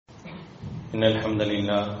إن الحمد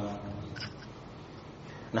لله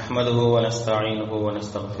نحمده ونستعينه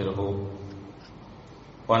ونستغفره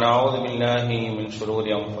ونعوذ بالله من شرور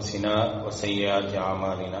أنفسنا وسيئات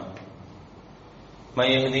أعمالنا من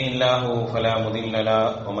يهده الله فلا مضل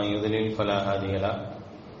له ومن يضلل فلا هادي له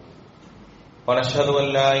ونشهد أن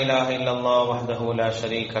لا إله إلا الله وحده لا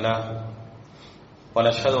شريك له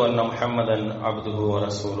ونشهد أن محمدا عبده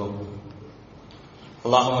ورسوله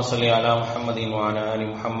اللهم صل على محمد وعلى آل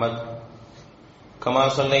محمد كما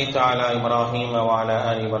صليت على إبراهيم وعلى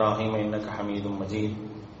آل إبراهيم إنك حميد مجيد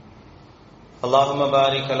اللهم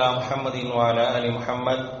بارك على محمد وعلى آل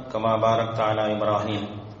محمد كما باركت على إبراهيم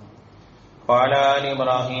وعلى آل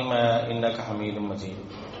إبراهيم إنك حميد مجيد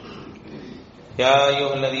يا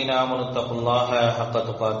أيها الذين آمنوا اتقوا الله حق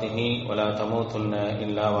تقاته ولا تموتن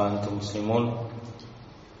إلا وأنتم مسلمون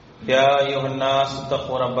يا أيها الناس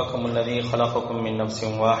اتقوا ربكم الذي خلقكم من نفس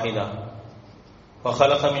واحدة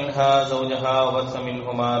وخلق منها زوجها وبث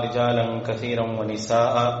منهما رجالا كثيرا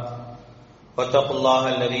ونساء واتقوا الله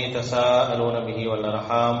الذي تساءلون به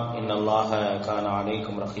والأرحام إن الله كان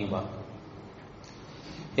عليكم رقيبا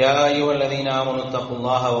يا أيها الذين آمنوا اتقوا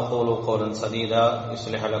الله وقولوا قولا سديدا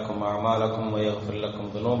يصلح لكم أعمالكم ويغفر لكم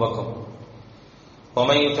ذنوبكم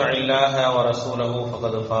ومن يطع الله ورسوله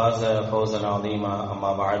فقد فاز فوزا عظيما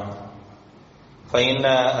أما بعد فإن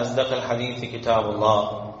أصدق الحديث كتاب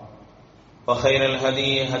الله وخير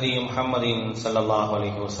الهدي هدي محمد صلى الله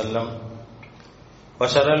عليه وسلم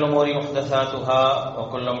وشر الأمور محدثاتها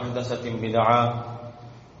وكل محدثة بدعة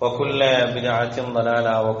وكل بدعة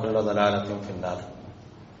ضلالة وكل ضلالة في النار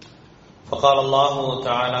فقال الله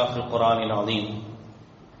تعالى في القرآن العظيم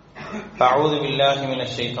أعوذ بالله من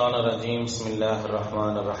الشيطان الرجيم بسم الله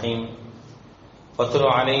الرحمن الرحيم واتل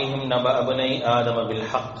عليهم نبأ ابني آدم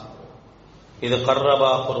بالحق إذ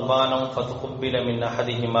قربا قربانا فتقبل من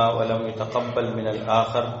أحدهما ولم يتقبل من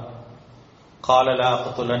الآخر قال لا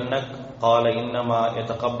أقتلنك قال إنما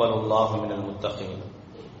يتقبل الله من المتقين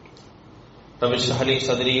رب اشرح لي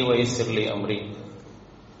صدري ويسر لي أمري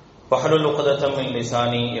واحلل عقدة من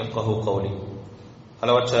لساني يفقهوا قولي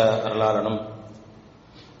அளவற்ற அருளாளனும்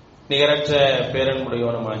நிகரற்ற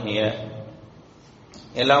பேரன்புடையவனுமாகிய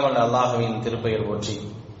எல்லாம் வல்ல அல்லாஹ்வின் திருப்பெயர் போற்றி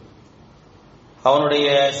அவனுடைய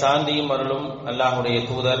சாந்தியும் அருளும் அல்லாஹ்வுடைய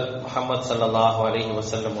தூதர் முஹம்மது ஸல்லல்லாஹு அலைஹி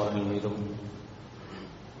வஸல்லம் அவர்கள் மீதும்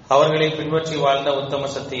அவர்களை பின்பற்றி வாழ்ந்த உத்தம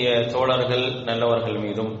சத்திய தோழர்கள் நல்லவர்கள்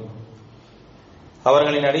மீதும்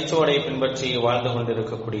அவர்களின் அடிச்சுவடை பின்பற்றி வாழ்ந்து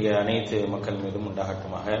கொண்டிருக்கக்கூடிய அனைத்து மக்கள் மீதும்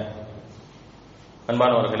உண்டாகட்டுமாக.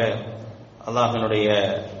 அன்பானவர்களே, அல்லாஹ்வினுடைய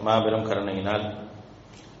மாபெரும் கருணையினால்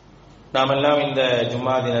நாம் எல்லாம் இந்த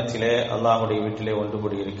ஜும்மா தினத்திலே அல்லாஹ்வுடைய வீட்டிலே ஒன்று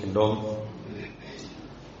கூடியிருக்கின்றோம்.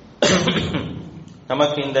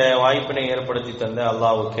 நமக்கு இந்த வாய்ப்பினை ஏற்படுத்தி தந்த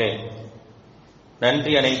அல்லாஹ்வுக்கே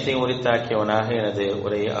நன்றி அனைத்தையும் உரித்தாக்கியவனாக எனது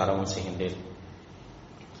உரையை ஆரம்பம் செய்கின்றேன்.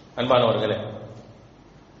 அன்பானவர்களே,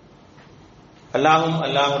 அல்லாஹும்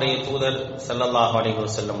அல்லாஹ்வுடைய தூதர் ஸல்லல்லாஹு அலைஹி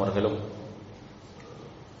வஸல்லம் அவர்களும்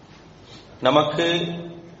நமக்கு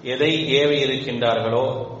எதை ஏவி இருக்கின்றார்களோ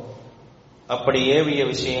அப்படி ஏவிய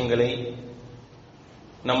விஷயங்களை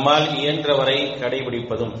நம்மால் இயன்றவரை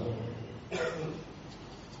கடைபிடிப்பதும்,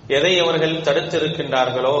 எதை அவர்கள்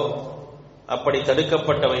தடுத்திருக்கின்றார்களோ அப்படி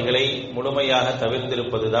தடுக்கப்பட்டவைகளை முழுமையாக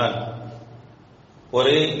தவிர்த்திருப்பதுதான்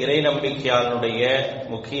ஒரு இறை நம்பிக்கையாளனுடைய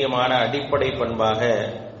முக்கியமான அடிப்படை பண்பாக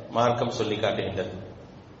மார்க்கம் சொல்லி காட்டுகின்றது.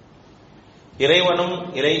 இறைவனும்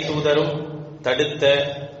இறை தூதரும் தடுத்த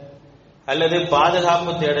அல்லது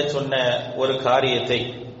பாதுகாப்பு தேடச் சொன்ன ஒரு காரியத்தை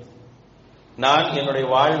நான் என்னுடைய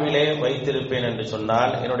வாழ்விலே வைத்திருப்பேன் என்று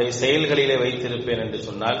சொன்னால், என்னுடைய செயல்களிலே வைத்திருப்பேன் என்று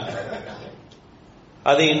சொன்னால்,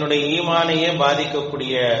 அது என்னுடைய ஈமானையே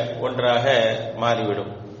பாதிக்கக்கூடிய ஒன்றாக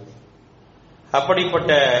மாறிவிடும்.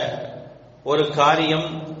 அப்படிப்பட்ட ஒரு காரியம்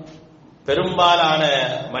பெரும்பாலான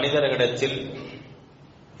மனிதர்களிடத்தில்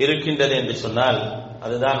இருக்கின்றது என்று சொன்னால்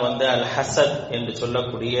அதுதான் அல் ஹசத் என்று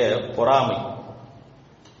சொல்லக்கூடிய பொறாமை.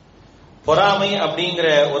 பொறாமை அப்படிங்கிற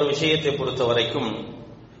ஒரு விஷயத்தை பொறுத்த வரைக்கும்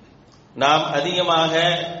நாம் அதிகமாக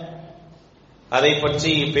அதை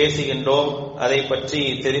பற்றி பேசுகின்றோம், அதை பற்றி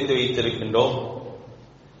தெரிந்து வைத்திருக்கின்றோம்.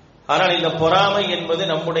 ஆனால் இந்த பொறாமை என்பது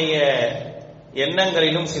நம்முடைய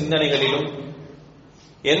எண்ணங்களிலும் சிந்தனைகளிலும்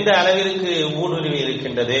எந்த அளவிற்கு ஊடுருவி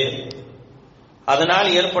இருக்கின்றது, அதனால்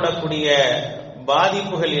ஏற்படக்கூடிய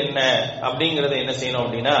பாதிப்புகள் என்ன அப்படிங்கறத என்ன செய்யணும்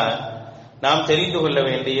அப்படின்னா நாம் தெரிந்து கொள்ள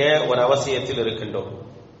வேண்டிய ஒரு அவசியத்தில் இருக்கின்றோம்.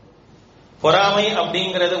 பொறாமை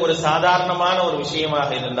அப்படிங்கிறது ஒரு சாதாரணமான ஒரு விஷயமாக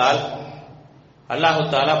இருந்தால் அல்லாஹு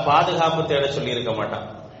தஆலா பாதுகாப்பு தேட சொல்லி இருக்க மாட்டான்.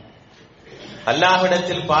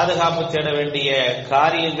 அல்லாஹ்விடத்தில் பாதுகாப்பு தேட வேண்டிய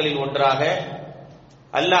காரியங்களில் ஒன்றாக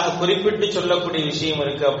அல்லாஹ் குறிப்பிட்டு சொல்லக்கூடிய விஷயம்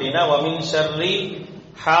இருக்கு அப்படின்னா வமின் ஷர்ரி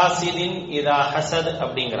ஹாசிதின் இதா ஹசத்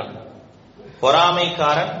அப்படிங்கிறான்.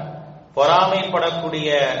 பொறாமைக்காரன் பொறாமைப்படக்கூடிய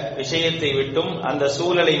விஷயத்தை விட்டும் அந்த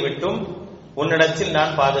சூழலை விட்டும் உன்னிடத்தில்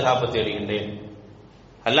நான் பாதுகாப்பு தேடுகின்றேன்.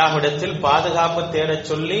 அல்லாஹ்விடத்தில் பாதுகாப்பு தேட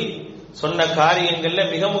சொல்லி சொன்ன காரியங்கள்ல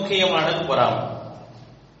மிக முக்கியமானது பொறாமை.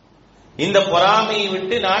 இந்த பொறாமையை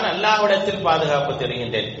விட்டு நான் அல்லாஹ்விடத்தில் பாதுகாப்பு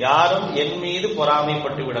தேடுகின்றேன். யாரும் என் மீது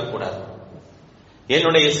பொறாமைப்பட்டு விடக்கூடாது.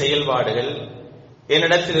 என்னுடைய செயல்பாடுகள்,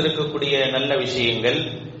 என்னிடத்தில் இருக்கக்கூடிய நல்ல விஷயங்கள்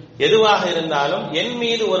எதுவாக இருந்தாலும் என்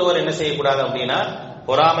மீது ஒருவர் என்ன செய்யக்கூடாது அப்படின்னா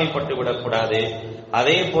பொறாமைப்பட்டு விடக்கூடாது.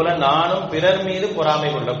 அதே போல நானும் பிறர் மீது பொறாமை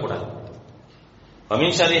கொள்ளக்கூடாது.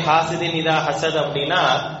 வமின் ஷர்ரி ஹாசிதின் இதா ஹஸத் அப்படின்னா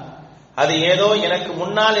அது ஏதோ எனக்கு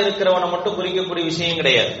முன்னால் இருக்கிறவனை மட்டும் குறிக்கக்கூடிய விஷயம்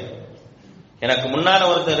கிடையாது. எனக்கு முன்னால்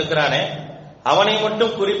ஒருத்தர் இருக்கிறானே அவனை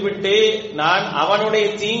மட்டும் குறிப்பிட்டு நான் அவனுடைய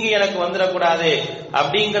தீங்கு எனக்கு வந்துடக்கூடாது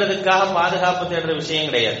அப்படிங்கிறதுக்காக பாதுகாப்பு தேடுற விஷயம்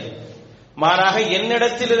கிடையாது. மாறாக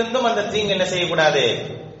என்னிடத்திலிருந்தும் அந்த தீங்கு என்ன செய்யக்கூடாது,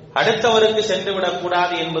 அடுத்தவருக்கு சென்று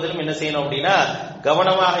விடக்கூடாது என்பதிலும் என்ன செய்யணும் அப்படின்னா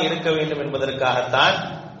கவனமாக இருக்க வேண்டும் என்பதற்காகத்தான்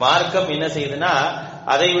மார்க்கம் என்ன செய்யுதுன்னா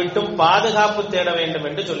அதை விட்டும் பாதுகாப்பு தேட வேண்டும்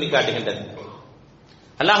என்று சொல்லி காட்டுகின்றது.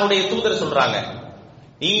 அல்லாஹ்வுடைய தூதர் சொல்றாங்க,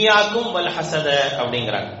 ஈயாக்கும் வல் ஹஸத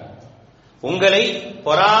அப்படிங்கிறாங்க. உங்களை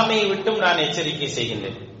பொறாமையை விட்டும் நான் எச்சரிக்கை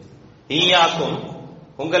செய்கின்றேன். ஈயாக்கும்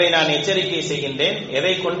உங்களை நான் எச்சரிக்கை செய்கின்றேன்.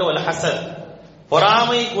 எதை கொண்டு? வல் ஹஸத்,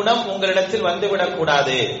 பொறாமை குணம் உங்களிடத்தில் வந்துவிடக்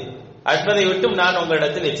கூடாது என்பதை விட்டும் நான்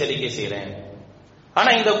உங்களிடத்தில் எச்சரிக்கை செய்கிறேன். ஆனா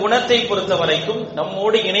இந்த குணத்தை பொறுத்த வரைக்கும்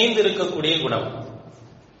நம்மோடு இணைந்து இருக்கக்கூடிய குணம்,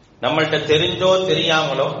 நம்மள்கிட்ட தெரிஞ்சோ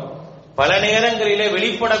தெரியாமலோ பல நேரங்களிலே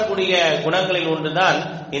வெளிப்படக்கூடிய குணங்களில் ஒன்றுதான்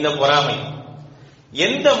இந்த பொறாமை.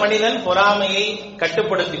 எந்த மனிதன் பொறாமையை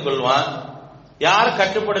கட்டுப்படுத்திக் கொள்வான், யார்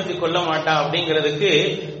கட்டுப்படுத்திக் கொள்ள மாட்டான் அப்படிங்கிறதுக்கு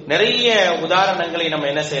நிறைய உதாரணங்களை நம்ம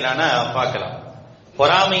என்ன செய்யலாம்னா பார்க்கலாம்.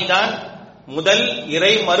 பொறாமைதான் முதல்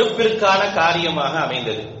இறை மறுப்பிற்கான காரியமாக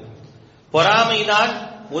அமைந்தது. பொறாமைதான்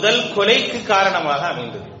முதல் கொலைக்கு காரணமாக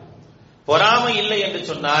அமைந்தது. பொறாமை இல்லை என்று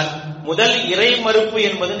சொன்னால் முதல் இறை மறுப்பு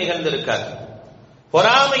என்பது நிகழ்ந்திருக்காது.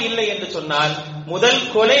 பொறாமை இல்லை என்று சொன்னால் முதல்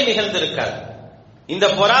கொலை நிகழ்ந்திருக்காது. இந்த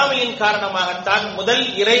பொறாமையின் காரணமாகத்தான் முதல்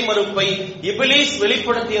இறை மறுப்பை இப்லீஸ்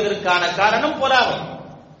வெளிப்படுத்தியதற்கான காரணம் பொறாமை.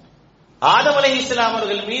 ஆதம் அலைஹிஸ்ஸலாம்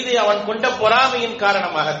அவர்கள் மீது அவன் கொண்ட பொறாமையின்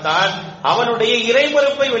காரணமாகத்தான் அவனுடைய இறை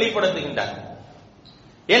மறுப்பை வெளிப்படுத்துகின்றான்.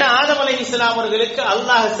 ஏன்னா ஆதம் அலைஹிஸ்ஸலாம் அவர்களுக்கு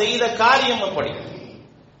அல்லாஹ் செய்த காரியம் அப்படி,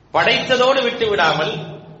 படைத்ததோடு விட்டு விடாமல்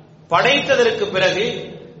படைத்ததற்கு பிறகு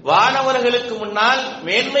வானவர்களுக்கு முன்னால்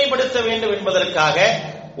மேன்மைப்படுத்த வேண்டும் என்பதற்காக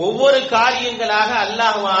ஒவ்வொரு காரியங்களாக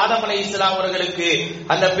அல்லாஹ் ஆதம் அலைஹிஸ்ஸலாம் அவர்களுக்கு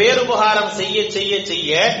அந்த பேருபகாரம் செய்ய செய்ய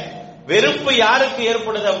செய்ய வெறுப்பு யாருக்கு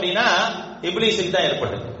ஏற்படுது அப்படின்னா இப்லீஸுக்கு தான்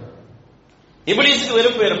ஏற்படுது. இப்லீஸுக்கு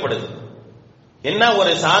வெறுப்பு ஏற்படுது. என்ன,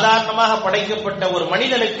 ஒரு சாதாரணமாக படைக்கப்பட்ட ஒரு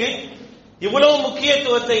மனிதனுக்கு இவ்வளவு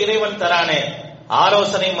முக்கியத்துவத்தை இறைவன் தரானே,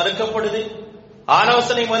 ஆலோசனை மறுக்கப்படுது.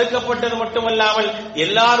 ஆலோசனை மறுக்கப்பட்டது மட்டுமல்லாமல்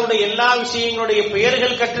எல்லாருடைய எல்லா விஷயங்களுடைய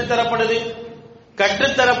பெயர்கள் கற்றுத்தரப்படுது.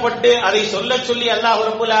 கற்றுத்தரப்பட்டு அதை சொல்ல சொல்லி அல்லாஹ்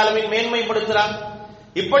ரப்பல் ஆலமீன் மேன்மைப்படுத்துறான்.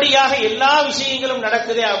 இப்படியாக எல்லா விஷயங்களும்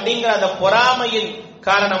நடக்குது. அப்படிங்கிற அந்த பொறாமையின்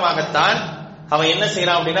காரணமாகத்தான் அவன் என்ன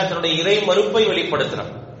செய்யறான் அப்படின்னா தன்னுடைய இறை மறுப்பை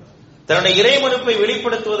வெளிப்படுத்துறான். தன்னுடைய இறை மறுப்பை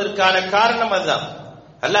வெளிப்படுத்துவதற்கான காரணம் அதுதான்.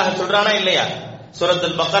 அல்லாஹ் சொல்றானா இல்லையா?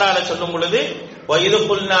 சூரத்துல் பக்ரால சொல்லும் பொழுது வஇது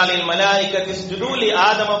குல்னா லில் மலாயிகத்தி இஸ்ஜுது லி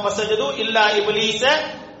ஆதம ஃபஸஜது இல்லா இப்லீஸ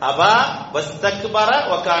அபா வஸ்தக்பர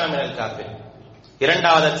வ கான மினல் காஃபிரின்.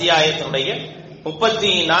 இரண்டாவது அத்தியாயத்தினுடைய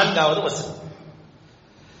 34வது வசனம்.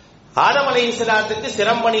 ஆதம் அலைஹிஸ்ஸலாத்துக்கு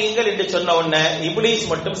சிரம்பணியுங்கள் என்று சொன்ன உடனே இப்லீஸ்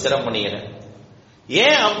மட்டும் சிரம்பணியல.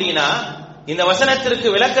 ஏன் அப்படின்னா இந்த வசனத்திற்கு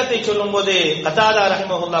விளக்கத்தை சொல்லும் போது கதாதா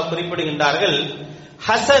ரஹிமஹுல்லாஹ் குறிப்பிடுகின்றார்கள்,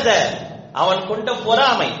 ஹஸத அவன் கொண்ட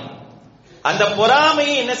பொறாமை, அந்த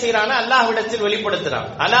பொறாமையை என்ன செய்யறானா அல்லாஹ்விடத்தில் வெளிப்படுத்துறான்.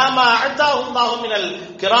 அலாமா அஅதாஹுல்லாஹு மினல்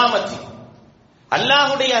கிராமத்தி,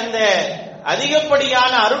 அல்லாஹ்வுடைய அந்த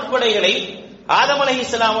அதிகப்படியான அருட்கொடைகளை ஆதம்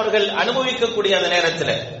அலைஹிஸ்ஸலாம் அவர்கள் அனுபவிக்கக்கூடிய அந்த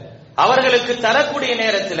நேரத்தில், அவர்களுக்கு தரக்கூடிய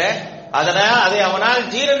நேரத்தில் அதை அவனால்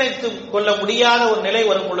ஜீரணித்துக் கொள்ள முடியாத ஒரு நிலை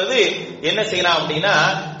வரும் பொழுது என்ன செய்யலாம் அப்படின்னா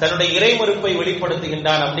தன்னுடைய இறைமறுப்பை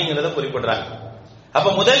வெளிப்படுத்துகின்றான் அப்படிங்கறத குறிப்பிடுறாங்க. அப்ப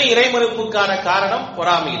முதல் இறைமறுப்புக்கான காரணம்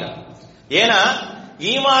பொறாமைதான். ஏன்னா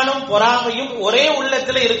ஈமானும் பொறாமையும் ஒரே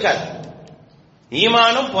உள்ளத்துல இருக்காது.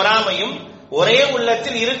 ஈமானும் பொறாமையும் ஒரே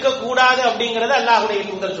உள்ளத்தில் இருக்கக்கூடாது அப்படிங்கறத அல்லாஹ்வுடைய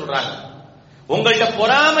தூதர் சொல்றாங்க. உங்கள்ட்ட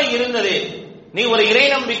பொறாமை இருந்தது, நீ ஒரு இறை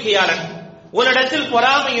நம்பிக்கையாளன், உன்னிடத்தில்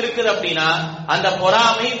பொறாமை இருக்குது அப்படின்னா அந்த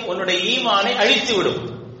பொறாமை உன்னுடைய ஈமானை அழித்து விடும்.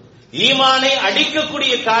 ஈமானை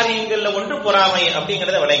அடிக்கக்கூடிய காரியங்கள்ல ஒன்று பொறாமை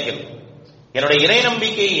அப்படிங்கறத விளங்கும். என்னுடைய இறை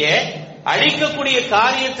நம்பிக்கையை அழிக்கக்கூடிய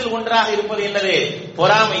காரியத்தில் ஒன்றாக இருப்பது என்னது?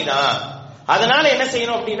 பொறாமை தான். அதனால என்ன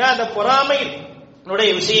செய்யணும் அப்படின்னா அந்த பொறாமையினுடைய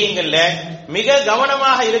விஷயங்கள்ல மிக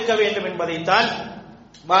கவனமாக இருக்க வேண்டும் என்பதைத்தான்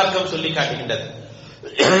மார்க்கம் சொல்லி காட்டுகின்றது.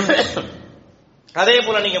 அதே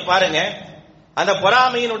போல நீங்க பாருங்க, அந்த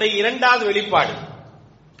பொறாமையினுடைய இரண்டாவது வெளிப்பாடு.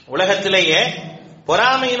 உலகத்திலேயே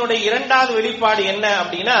பொறாமையினுடைய இரண்டாவது வெளிப்பாடு என்ன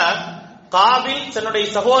அப்படின்னா, காபில் தன்னுடைய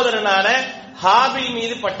சகோதரனான ஹாபில்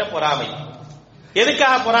மீது பட்ட பொறாமை.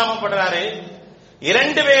 எதுக்காக பொறாமப்படுறாரு?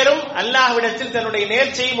 இரண்டு பேரும் அல்லாஹ்விடத்தில் தன்னுடைய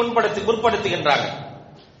நேர்ச்சையை முற்படுத்துகின்றாங்க.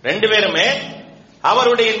 ரெண்டு பேருமே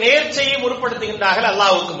அவருடைய நேர்ச்சையை முற்படுத்துகின்றார்கள்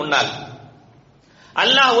அல்லாஹ்வுக்கு முன்னால்.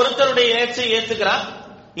 அல்லாஹ் ஒருத்தருடைய நேர்ச்சையை ஏற்றுக்கிறான்,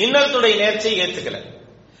 இன்னொருத்தருடைய நேர்ச்சையை ஏற்றுக்கல.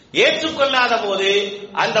 ஏற்றுக்கொள்ளாத போது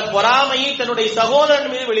அந்த பொறாமையை தன்னுடைய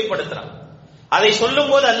சகோதரன் மீது வெளிப்படுத்துறான். அதை சொல்லும்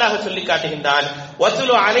போது அல்லாஹ் சொல்லி காட்டுகின்றான்,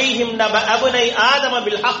 வதுலு அலைஹிம் நப அப்னை ஆதம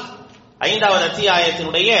பில் ஹக், 5வது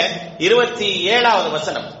அத்தியாயத்தினுடைய 27வது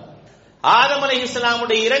வசனம். ஆதம்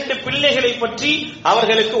அலைஹிஸ்ஸலாமுடைய இரண்டு பிள்ளைகளை பற்றி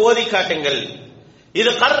அவர்களுக்கு ஓதி காட்டுங்கள்.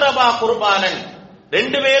 இது கர்ரபா குர்பானன்,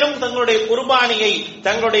 ரெண்டு பேரும் தங்களுடைய குர்பானியை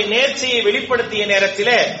தங்களுடைய நேர்ச்சையை வெளிப்படுத்திய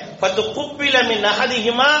நேரத்தில் ஃபத்து குப்பில மின்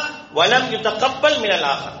அஹதிஹிமா வலம் யுதகப்பல் மினல்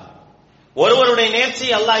ஆஹர், ஒருவருடைய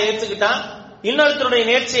நேர்ச்சையை அல்லாஹ் ஏற்றுக்கிட்டான், இன்னொருத்தருடைய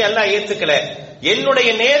நேர்ச்சையை அல்லாஹ் ஏற்றுக்கல. என்னுடைய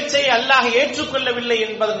நேர்ச்சையை அல்லாஹ் ஏற்றுக்கொள்ளவில்லை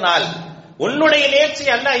என்பதனால் உன்னுடைய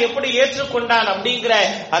நேர்ச்சையை அல்லாஹ் எப்படி ஏற்றுக்கொண்டான் அப்படிங்கிற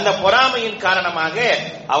அந்த பொறாமையின் காரணமாக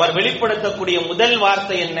அவர் வெளிப்படுத்தக்கூடிய முதல்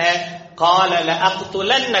வார்த்தை என்ன? கால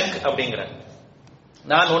லஅக்துலன்னக் அப்படிங்கிற,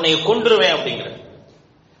 நான் உன்னை கொன்றுவேன் அப்படிங்கிற.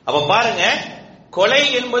 அப்ப பாருங்க, கொலை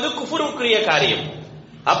என்பது குஃபுருக்குரிய காரியம்.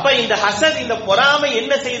 அப்ப இந்த ஹசத், இந்த பொறாமை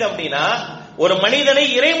என்ன செய்யுது அப்படின்னா ஒரு மனிதனை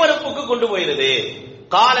இறைமறுப்புக்கு கொண்டு போயிருது.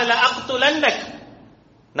 கால லஅக்துலன்னக்,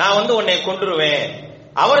 நான் உன்னை கொன்றுவேன்.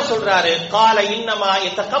 அவர் சொல்றாரு, கால இன்னமா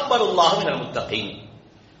யதகப்பருல்லாஹு மினல் முத்தகீன்,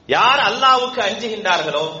 யார் அல்லாஹ்வுக்கு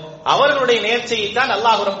அஞ்சுகின்றார்களோ அவர்களுடைய நேர்ச்சையை தான்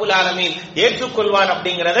அல்லாஹ் ரப்பல் ஆலமீன் ஏற்றுக்கொள்வான்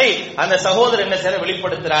அப்படிங்கறதை அந்த சகோதரர் என்ன செய்ய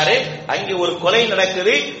வெளிப்படுத்துறாரு. அங்கே ஒரு கொலை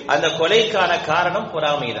நடக்குது, அந்த கொலைக்கான காரணம்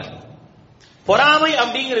பொறாமை தான். பொறாமை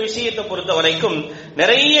அப்படிங்கிற விஷயத்தை பொறுத்த வரைக்கும்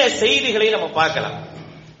நிறைய செய்திகளை நம்ம பார்க்கலாம்.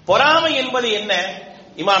 பொறாமை என்பது என்ன?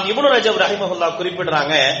 இமாம் இப்னு ரஜப் ரஹிமஹுல்லாஹ்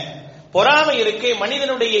குறிப்பிடுறாங்க, பொறாமை இருக்கே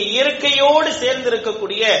மனிதனுடைய இயற்கையோடு சேர்ந்து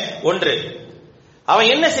இருக்கக்கூடிய ஒன்று.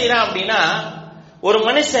 அவன் என்ன செய்யறான் அப்படின்னா, ஒரு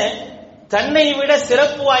மனுஷன் தன்னை விட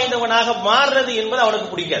சிறப்பு வாய்ந்தவனாக மாறுறது என்பது அவனுக்கு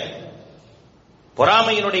பிடிக்காது.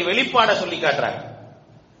 பொறாமையினுடைய வெளிப்பாட சொல்லி காட்டுறாங்க.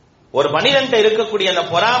 ஒரு மனிதன் இருக்கக்கூடிய அந்த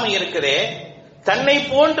பொறாமை இருக்குதே, தன்னை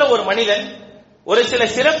போன்ற ஒரு மனிதன் ஒரு சில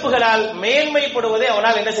சிறப்புகளால் மேன்மைப்படுவதை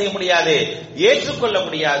அவனால் என்ன செய்ய முடியாது, ஏற்றுக்கொள்ள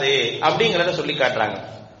முடியாது அப்படிங்கறத சொல்லி காட்டுறாங்க.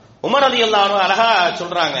 உமர் ரலியல்லாஹு அன்ஹு அழகா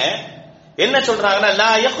சொல்றாங்க, என்ன சொல்றாங்கன்னா,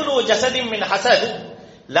 லா யக்லு ஜஸதின் மின் ஹஸத்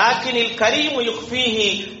லாக்கினில் கரீமு யுக்ஃபீஹி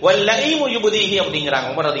வல் லஈமு யுப்தீஹி அப்படிங்கறாங்க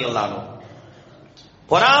உமர் ரலியல்லாஹு அன்ஹு.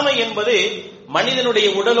 பொறாமை என்பது மனிதனுடைய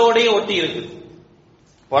உடலோடே ஒட்டி இருக்குது.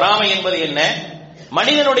 பொறாமை என்பது என்ன?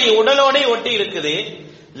 மனிதனுடைய உடலோடே ஒட்டி இருக்குது.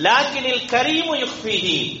 லாக்கினில் கரீமு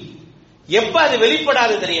யுக்ஃபீஹி, எப்ப அது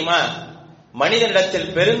வெளிப்படாது தெரியுமா?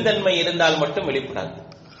 மனிதனிடத்தில் பெருந்தன்மை இருந்தால் மட்டும் வெளிப்படாது.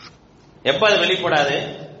 எப்ப அது வெளிப்படாது?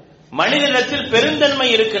 மனிதனிடத்தில் பெருந்தன்மை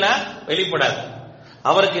இருக்குன்னா வெளிப்படாது.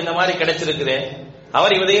 அவருக்கு இந்த மாதிரி கிடைச்சிருக்குது,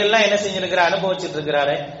 அவர் இதையெல்லாம் என்ன செஞ்சிருக்கிறார், அனுபவிச்சுட்டு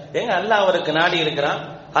இருக்கிறாரு, எங்க அல்லாஹ் அவருக்கு நாடி இருக்கிறான்,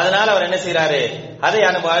 அதனால அவர் என்ன செய்யறாரு, அதை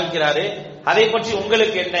அனுபவிக்கிறாரு, அதை பற்றி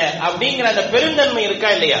உங்களுக்கு என்ன அப்படிங்கிற அந்த பெருந்தன்மை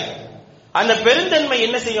இருக்கா இல்லையா? அந்த பெருந்தன்மை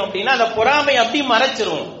என்ன செய்யும் அப்படின்னா அந்த பொறாமை அப்படி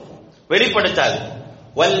மறைச்சிரும், வெளிப்படுத்தாது.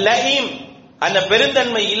 வல்லஹீம், அந்த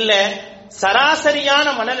பெருந்தன்மை இல்ல, சராசரியான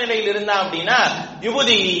மனநிலையில் இருந்தா அப்படின்னா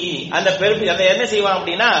யுபதி, அந்த அதை என்ன செய்வான்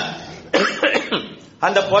அப்படின்னா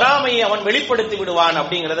அந்த பொறாமையை அவன் வெளிப்படுத்தி விடுவான்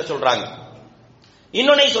அப்படிங்கறத சொல்றாங்க.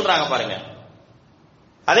 இன்னொன்னை சொல்றாங்க பாருங்க,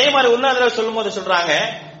 அதே மாதிரி இன்னொரு சொல்லும் போது சொல்றாங்க,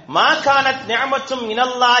 மா கானத் நிஅமத்தும்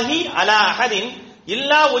மினல்லாஹி அலா அஹதின்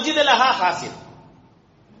இல்லா உஜிதலஹா ஹாசில்,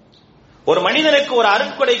 ஒரு மனிதனுக்கு ஒரு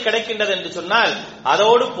அருட்கொடை கிடைக்கின்றது என்று சொன்னால்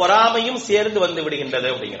அதோடு பொறாமையும் சேர்ந்து வந்து விடுகின்றது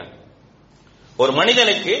அப்படிங்கிறாங்க. ஒரு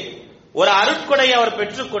மனிதனுக்கு ஒரு அருட்கொடை அவர்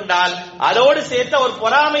பெற்றுக்கொண்டால் அதோடு சேர்த்து அவர்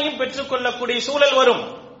பொறாமையும் பெற்றுக்கொள்ளக்கூடிய சூழல் வரும்.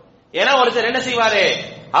 ஏன்னா ஒருத்தர் என்ன செய்வாரு,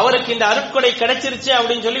 அவருக்கு இந்த அருட்கொடை கிடைச்சிருச்சு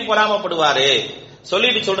அப்படின்னு சொல்லி பொறாமப்படுவாரு.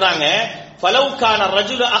 சொல்லிட்டு சொல்றாங்க, ஃபலௌகான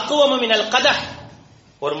ரஜுலு அக்வம மினல் கதஹ்,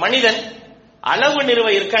 ஒரு மனிதன் அளவு நிறுவ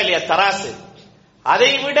இருக்கா இல்லையா, தராசு,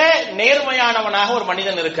 அதை விட நேர்மையானவனாக ஒரு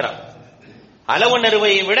மனிதன் இருக்கிறான், அளவு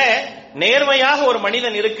நிறுவையை விட நேர்மையாக ஒரு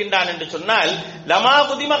மனிதன் இருக்கின்றான் என்று சொன்னால் லமா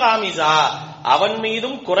குதிம காமிசா, அவன்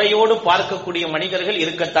மீதும் குறையோடு பார்க்கக்கூடிய மனிதர்கள்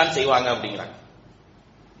இருக்கத்தான் செய்வாங்க அப்படிங்கிறாங்க.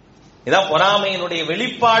 இதான் பொறாமையினுடைய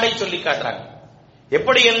வெளிப்பாடை சொல்லி காட்டுறாங்க.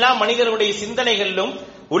 எப்படியெல்லாம் மனிதர்களுடைய சிந்தனைகளிலும்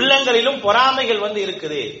உள்ளங்களிலும் பொறாமைகள் வந்து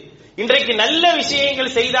இருக்குது. இன்றைக்கு நல்ல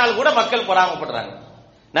விஷயங்கள் செய்தால் கூட மக்கள் பொறாமப்படுறாங்க.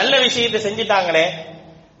 நல்ல விஷயத்தை செஞ்சிட்டாங்களே,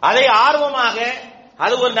 அதை ஆர்வமாக,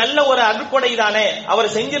 அது ஒரு நல்ல ஒரு அருட்கொடை தானே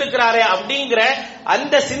அவர் செஞ்சிருக்கிறாரே அப்படிங்கிற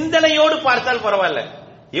அந்த சிந்தனையோடு பார்த்தால் பரவாயில்ல,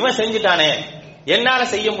 இவன் செஞ்சிட்டானே என்னால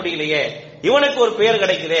செய்ய முடியலையே, இவனுக்கு ஒரு பேர்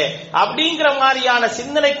கிடைக்குது அப்படிங்கிற மாதிரியான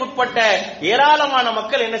சிந்தனைக்குட்பட்ட ஏராளமான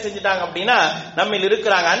மக்கள் என்ன செஞ்சுட்டாங்க அப்படின்னா நம்ம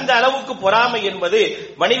இருக்கிறாங்க. அந்த அளவுக்கு பொறாமை என்பது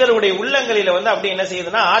மனிதர்களுடைய உள்ளங்களில அப்படி என்ன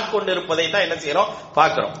செய்யுதுன்னா ஆட்கொண்டு இருப்பதை தான் என்ன செய்யறோம்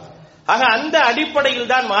பார்க்கிறோம். ஆக அந்த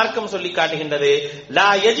அடிப்படையில் தான் மார்க்கம் சொல்லி காட்டுகின்றது, லா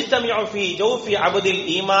யஜ்தமிஉ ஃபீ ஜௌஃபி அப்தில்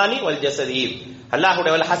ஈமானி வல் ஜஸதி.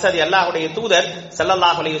 அல்லாஹ்வுடைய வல் ஹஸதி, அல்லாஹ்வுடைய தூதர்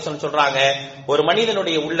ஸல்லல்லாஹு அலைஹி வஸல்லம் சொல்றாங்க, ஒரு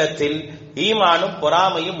மனிதனுடைய உள்ளத்தில் ஈமானும்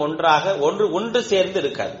பொறாமையும் ஒன்று சேர்ந்து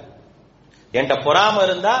இருக்காது. என்கிட்ட பொறாமை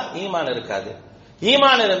இருந்தா ஈமான் இருக்காது,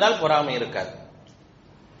 ஈமான் இருந்தால் பொறாமை இருக்காது.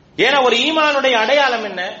 ஏன்னா ஒரு ஈமானுடைய அடையாளம்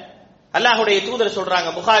என்ன? அல்லாஹ்வுடைய தூதர் சொல்றாங்க,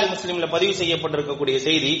 புகாரி முஸ்லிம்ல பதிவு செய்யப்பட்டிருக்கக்கூடிய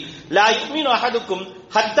செய்தி, லா யுமினு அஹதுக்கும்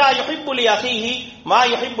ஹத்தா யுஹிப்பு லி அஹீஹி மா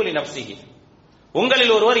யுஹிப்பு லி நஃப்ஸிஹி.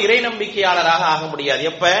 உங்களில் ஒருவர் இறை நம்பிக்கையாளராக ஆக முடியாது.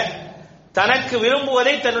 எப்ப? தனக்கு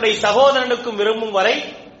விரும்புவதை தன்னுடைய சகோதரனுக்கும் விரும்பும் வரை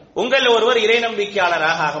உங்களில் ஒருவர் இறை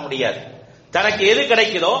நம்பிக்கையாளராக ஆக முடியாது. தனக்கு எது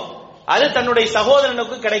கிடைக்குதோ அது தன்னுடைய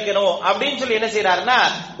சகோதரனுக்கு கிடைக்கணும் அப்படின்னு சொல்லி என்ன செய்யறாருன்னா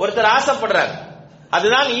ஒருத்தர் ஆசைப்படுறார்.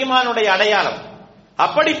 அதுதான் ஈமானுடைய அடையாளம்.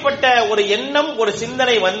 அப்படிப்பட்ட ஒரு எண்ணம், ஒரு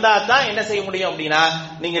சிந்தனை வந்தா தான் என்ன செய்ய முடியும் அப்படின்னா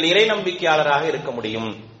நீங்கள் இறை நம்பிக்கையாளராக இருக்க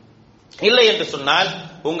முடியும். இல்லை என்று சொன்னால்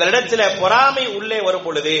உங்களிடத்துல பொறாமை உள்ளே வரும்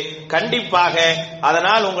பொழுது கண்டிப்பாக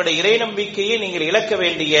அதனால் உங்களுடைய இறை நம்பிக்கையை நீங்கள் இழக்க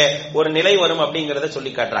வேண்டிய ஒரு நிலை வரும் அப்படிங்கறத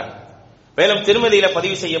சொல்லி காட்டுறாங்க. மேலும் திருமதியில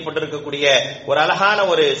பதிவு செய்யப்பட்டிருக்கக்கூடிய ஒரு அழகான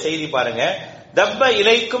ஒரு செய்தி பாருங்க, தப்ப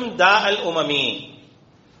இலைக்கும் தா அல் உமமி.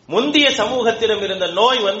 முந்திய சமூகத்திடம் இருந்த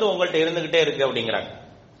நோய் உங்கள்ட்ட இருந்துகிட்டே இருக்கு அப்படிங்கிறாங்க.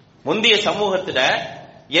 முந்திய சமூகத்துல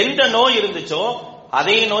எந்த நோய் இருந்துச்சோ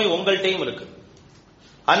அதே நோய் உங்கள்கிட்டையும் இருக்கு.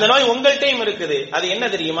 அந்த நோய் உங்கள்கிட்டையும் இருக்குது. அது என்ன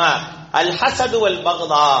தெரியுமா? அல் ஹஸது வல்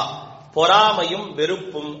பக்தா, பொறாமையும்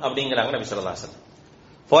வெறுப்பும் அப்படிங்கிறாங்க நபி ஸல்லல்லாஹு அலைஹி வஸல்லம்.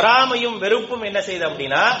 பொறாமையும் வெறுப்பும் என்ன செய்யுது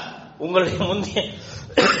அப்படின்னா உங்களுடைய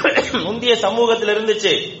முந்திய சமூகத்தில்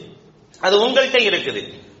இருந்துச்சு, அது உங்கள்கிட்ட இருக்குது.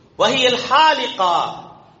 வஹியல் ஹாலிகா,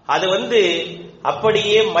 அது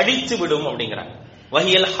அப்படியே மடித்து விடும் அப்படிங்கிறாங்க.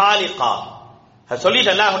 வஹியல் ஹாலிகா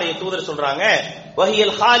சொல்லிட்டு அல்லாஹ்வுடைய தூதர் சொல்றாங்க,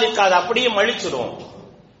 வஹியல் ஹாலிகா, அது அப்படியே மழிச்சிரும்.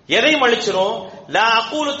 எதை மழிச்சிரும்? லா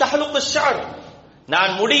அகூலு தஹலுக்கு ஷஅர்,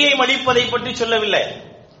 நான் முடியை மடிப்பதை பற்றி சொல்லவில்லை.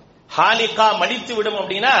 ஹாலிகா மடித்து விடும்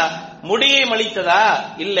அப்படின்னா முடியை மழித்ததா?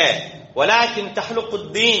 இல்ல. வலாக்கின் தஹலுக்கு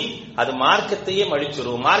தீன், அது மார்க்கத்தையே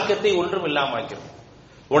மழிச்சிரும், மார்க்கத்தை ஒன்றும் இல்லாம ஆக்கிரும்.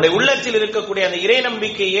 உன்னுடைய உள்ளத்தில் இருக்கக்கூடிய அந்த இறை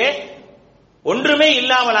நம்பிக்கையே ஒன்றுமே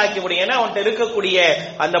இல்லாமல் ஆக்கிவிடும். ஏன்னா உன்கிட்ட இருக்கக்கூடிய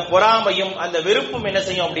அந்த பொறாமையும் அந்த வெறுப்பும் என்ன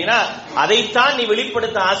செய்யும் அப்படின்னா அதைத்தான் நீ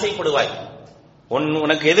வெளிப்படுத்த ஆசைப்படுவாய்.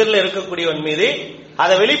 உனக்கு எதிரில் இருக்கக்கூடியவன் மீது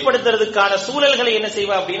அதை வெளிப்படுத்துறதுக்கான சூழல்களை என்ன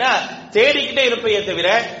செய்வா அப்படின்னா தேடிக்கிட்டே இருப்பையே தவிர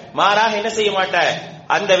மாறாக என்ன செய்ய மாட்ட,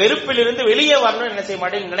 அந்த வெறுப்பில் இருந்து வெளியே வரணும்னு என்ன செய்ய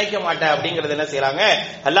மாட்டேன், நினைக்க மாட்டேன் அப்படிங்கறது என்ன செய்யறாங்க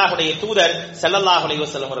அல்லாஹ்வுடைய தூதர் ஸல்லல்லாஹு அலைஹி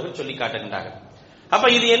வஸல்லம் அவர்கள் சொல்லி காட்டுகின்றார்கள். அப்ப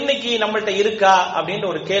இது என்னைக்கு நம்மள்ட்ட இருக்கா அப்படின்ற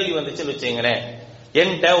ஒரு கேள்வி வந்துச்சுன்னு வச்சுங்களேன்.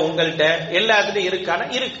 என்கிட்ட உங்கள்கிட்ட எல்லாத்துலயும் இருக்கானா?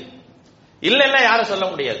 இருக்கு. இல்லைன்னா யாரும் சொல்ல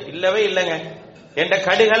முடியாது. இல்லவே இல்லைங்க, என்கிட்ட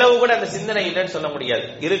கடுகளவு கூட அந்த சிந்தனை இல்லைன்னு சொல்ல முடியாது.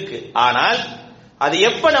 இருக்கு. ஆனால் அது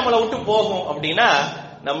எப்ப நம்மளை விட்டு போகும் அப்படின்னா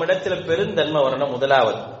நம்ம இடத்துல பெருந்தன்மை வரணும்.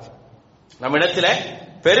 முதலாவது நம்ம இடத்துல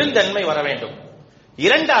பெருந்தன்மை வர வேண்டும்.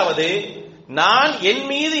 இரண்டாவது, நான் என்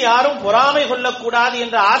மீது யாரும் பொறாமை கொள்ளக்கூடாது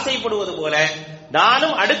என்று ஆசைப்படுவது போல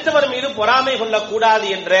நானும் அடுத்தவர் மீது பொறாமை கொள்ளக்கூடாது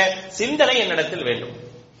என்ற சிந்தனை என்னிடத்தில் வேண்டும்.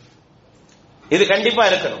 இது கண்டிப்பா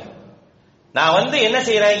இருக்கணும். நான் என்ன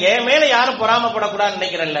செய்யறேன், என் மேல யாரும் பொறாமப்படக்கூடாதுன்னு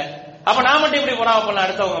நினைக்கிறேன்ல, அப்ப நான் மட்டும் இப்படி பொறாமப்படலாம்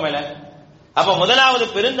அடுத்தவங்க மேல? அப்ப முதலாவது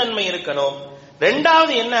பெருந்தன்மை இருக்கணும்.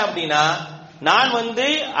 ரெண்டாவது என்ன அப்படின்னா நான்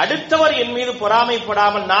அடுத்தவர் என் மீது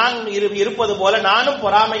பொறாமைப்படாமல் நான் இருப்பது போல நானும்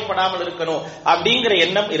பொறாமைப்படாமல் இருக்கணும் அப்படிங்கிற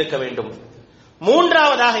எண்ணம் இருக்க வேண்டும்.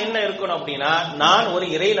 மூன்றாவதாக என்ன இருக்கணும் அப்படின்னா நான் ஒரு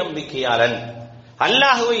இறை நம்பிக்கையாளன்,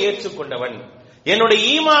 அல்லாஹ்வை ஏற்றுக்கொண்டவன், என்னுடைய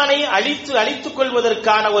ஈமானை அழித்துக்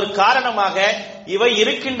கொள்வதற்கான ஒரு காரணமாக இவை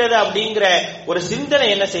இருக்கின்றது அப்படிங்கிற ஒரு சிந்தனை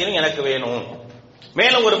என்ன செய்யணும் எனக்கு வேணும்.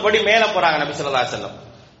 மேலும் ஒரு படி மேல போறாங்க நபி ஸல்லல்லாஹு அலைஹி வஸல்லம்.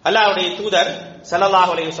 அல்லாஹ்வுடைய தூதர்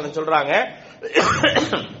ஸல்லல்லாஹு அலைஹி வஸல்லம் சொல்றாங்க,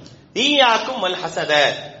 ஈயாக்கும் வல் ஹஸத,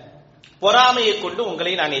 பொறாமையை கொண்டு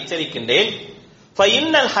உங்களை நான் எச்சரிக்கின்றேன்.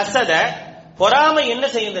 ஃபஇன்னல் ஹஸத, பொறாமை என்ன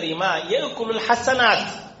செய்யும் தெரியுமா? யகுலுல்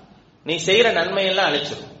ஹஸனாத், நீ செய்யற நன்மையெல்லாம்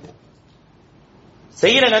அழிச்சிடும்.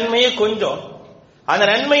 செய்யற நன்மையை கொஞ்சம், அந்த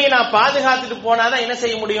நன்மையை நான் பாதுகாத்துட்டு போனாதான் என்ன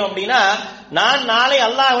செய்ய முடியும் அப்படின்னா நான் நாளை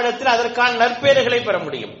அல்லாஹ்விடத்தில் அதற்கான நற்பேறுகளை பெற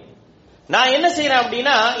முடியும். நான் என்ன செய்யறேன்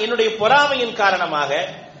அப்படின்னா என்னுடைய பொறாமையின் காரணமாக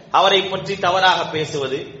அவரை பற்றி தவறாக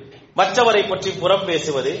பேசுவது, மற்றவரை பற்றி புறம்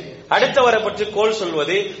பேசுவது, அடுத்தவரை பற்றி கோல்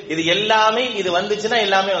சொல்வது, இது எல்லாமே இது வந்துச்சுன்னா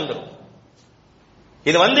எல்லாமே வந்துடும்.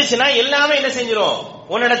 இது வந்துச்சுன்னா எல்லாமே என்ன செஞ்சிடும்,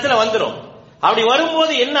 உன்னிடத்துல வந்துடும். அப்படி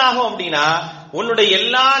வரும்போது என்ன ஆகும் அப்படின்னா உன்னுடைய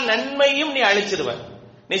எல்லா நன்மையும் நீ அழிச்சிடுவ.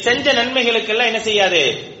 நீ செஞ்ச நன்மைகளுக்கெல்லாம் என்ன செய்யாது,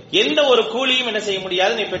 எந்த ஒரு கூலியும் என்ன செய்ய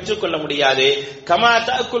முடியாது, நீ பெற்றுக்கொள்ள முடியாது. கமா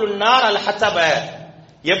தஅக்குலுன் நார் அல் ஹஸப,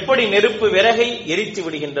 எப்படி நெருப்பு விறகை எரித்து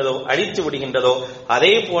விடுகின்றதோ அழித்து விடுகின்றதோ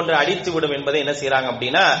அதே போன்று அழித்து விடும் என்பதை என்ன செய்யறாங்க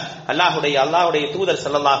அப்படின்னா அல்லாஹ்வுடைய தூதர்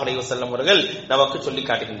ஸல்லல்லாஹு அலைஹி வஸல்லம் அவர்கள் நமக்கு சொல்லி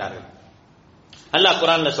காட்டுகின்றார்கள். அல்லாஹ்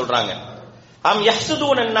குர்ஆன்ல சொல்றாங்க, அம்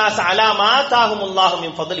யஹ்சுதூன அன்-நாஸ அலா மா ஆதாஹுமுல்லாஹு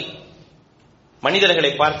மின் ஃபضலி.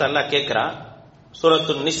 மனிதர்களை பார்த்து அல்லாஹ் கேட்கிறான்.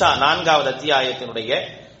 சூரத்து நிசா 4வது அத்தியாயத்தினுடைய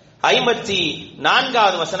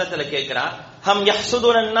 54வது வசனத்துல கேட்கிறான், ஹம்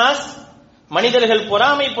யஹ்சுதூன அன்-நாஸ், மனிதர்கள்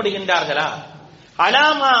பொறாமைப்படுகின்றார்களா, அலா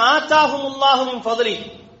மா ஆதாஹுமுல்லாஹு மின் ஃபضலி,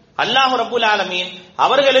 அல்லாஹ் ரப்பல் ஆலமீன்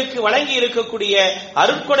அவர்களுக்கு வழங்கி இருக்கக்கூடிய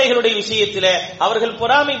அருட்கொடைகளுடைய விஷயத்திலே அவர்கள்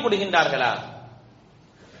பொறாமைப்படுகின்றார்களா?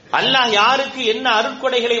 அல்லாஹ் யாருக்கு என்ன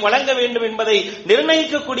அருட்கொடைகளை வழங்க வேண்டும் என்பதை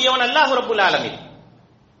நிர்ணயிக்கக்கூடியவன் அல்லாஹ் ரப்பல் ஆலமீன்.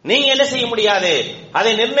 நீங்க என்ன செய்ய முடியாது,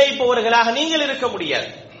 அதை நிர்ணயிப்பவர்களாக நீங்கள் இருக்க முடியாது.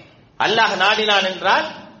 அல்லாஹ் நாடினான் என்றால்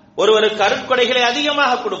ஒருவருக்கு அருட்கொடைகளை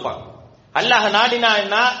அதிகமாக கொடுப்பான். அல்லாஹ்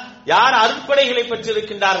நாடினா யார் அருட்கொடைகளை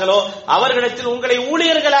பெற்றிருக்கின்றார்களோ அவர்களிடத்தில் உங்களை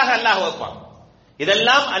ஊழியர்களாக அல்லாஹ் வைப்பான்.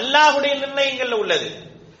 இதெல்லாம் அல்லாஹ்வுடைய நிர்ணயங்கள்ல உள்ளது.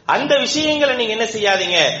 அந்த விஷயங்களை நீங்க என்ன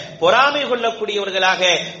செய்யாதீங்க, பொறாமை கொள்ளக்கூடியவர்களாக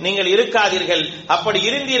நீங்கள் இருக்காதீர்கள். அப்படி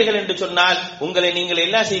இருந்தீர்கள் என்று சொன்னால் உங்களை நீங்கள்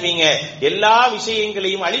என்ன செய்வீங்க, எல்லா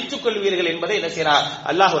விஷயங்களையும் அழித்துக் கொள்வீர்கள் என்பதை என்ன செய்யறார்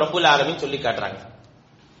அல்லாஹ் ரப்பல் ஆலமீன் சொல்லி காட்டுறாங்க.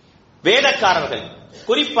 வேதக்காரர்கள்,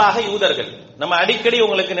 குறிப்பாக யூதர்கள், நம்ம அடிக்கடி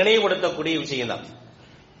உங்களுக்கு நினைவுபடுத்தக்கூடிய விஷயம் தான்.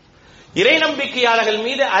 இறை நம்பிக்கையாளர்கள்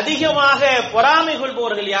மீது அதிகமாக பொறாமை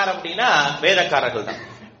கொள்பவர்கள் யார் அப்படின்னா வேதக்காரர்கள் தான்.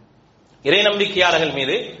 இறை நம்பிக்கையாளர்கள்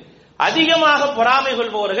மீது அதிகமாக பொறாமை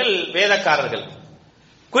கொள்பவர்கள் வேதக்காரர்கள்.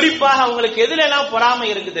 குறிப்பாக அவங்களுக்கு எதுல எல்லாம் பொறாமை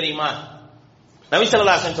இருக்கு தெரியுமா? நபி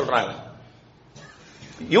ஸல்லல்லாஹு அலைஹி வஸல்லம் சொல்றாங்க,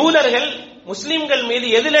 யூதர்கள் முஸ்லிம்கள் மீது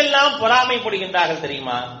எதிலெல்லாம் பொறாமைப்படுகின்றார்கள்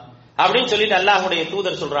தெரியுமா அப்படின்னு சொல்லிட்டு அல்லாஹ்வுடைய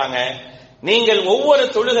தூதர் சொல்றாங்க, நீங்கள் ஒவ்வொரு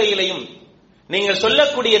தொழுகையிலையும் நீங்கள்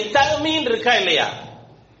சொல்லக்கூடிய தஅமீன் இருக்கா இல்லையா,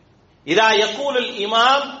 இதா யகூலுல்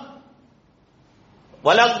இமாம்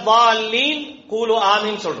வலத்தால்லீன் கூலு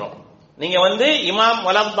ஆமீன் சொல்றோம். நீங்க இமாம்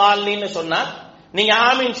வலத்தால்லீன்னு சொன்னா நீங்க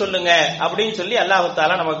ஆமீன் சொல்லுங்க அப்படின்னு சொல்லி அல்லாஹ்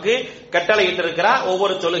தஆலா நமக்கு கட்டளை இட்டிருக்கிறார்.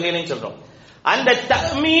 ஒவ்வொரு தொழுகையிலையும் சொல்றோம். அந்த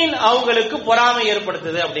தஅமீன் அவங்களுக்கு பொறாமை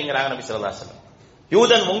ஏற்படுத்துது அப்படிங்கிறாங்க நபி ஸல்லல்லாஹு அலைஹி வஸல்லம்.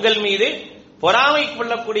 யூதன் உங்கள் மீது பொறாமை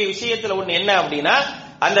கொள்ளக்கூடிய விஷயத்துல ஒண்ணு என்ன அப்படின்னா,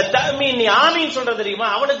 அந்த தஅமீன், நீ ஆமீன் சொல்றது தெரியுமா,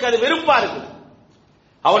 அவனுக்கு அது வெறுப்பா இருக்கு.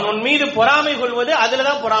 அவன் உன் மீது பொறாமை கொள்வது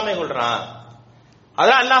அதுலதான் பொறாமை கொள்றான்.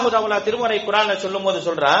 அதான் அல்லாஹ் தஆலா திருமறை குர்ஆன்ல சொல்லும்போது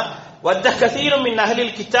சொல்றான், வத்த கஸீரும் மின்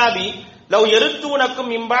அஹ்லில் கிதாபி லவ் யருத்தூனக்கும்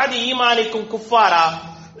மின் பாதி ஈமானிக்கும் குஃபாரா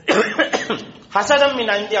ஹஸதம்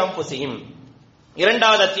மின் இன்தி அன்ஃபுஸிஹிம்.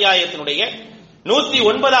 2வது அத்தியாயத்தினுடைய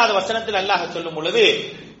 109வது வசனத்தில் அல்லாஹ் சொல்லும் பொழுது,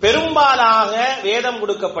 பெரும்பாலாக வேதம்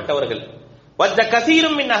கொடுக்கப்பட்டவர்கள், வத்த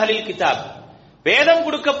கஸீரும் மின் அஹ்லில் கிதாப், வேதம்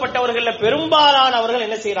கொடுக்கப்பட்டவர்கள் பெரும்பாலானவர்கள்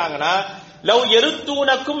என்ன செய்யறாங்கன்னா, லவ்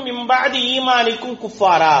யருத்தூனக்கும் மின் பாதி ஈமானிக்கும்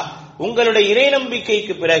குஃபாரா, உங்களுடைய இறை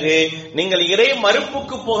நம்பிக்கைக்கு பிறகு நீங்கள் இறை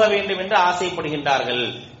மறுப்புக்கு போக வேண்டும் என்று ஆசைப்படுகின்றார்கள்.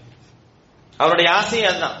 அவருடைய ஆசை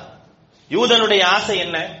அதுதான். யூதனுடைய ஆசை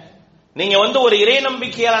என்ன, நீங்க ஒரு இறை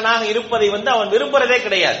நம்பிக்கையாளனாக இருப்பதை அவன் விரும்புறதே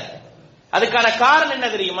கிடையாது. அதுக்கான காரணம் என்ன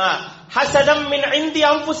தெரியுமா, ஹஸதம் மின் இன்தி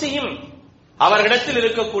அன்ஃபுஸிஹிம், அவர்களிடத்தில்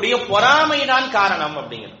இருக்கக்கூடிய பொறாமை தான் காரணம்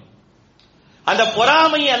அப்படிங்கிற அந்த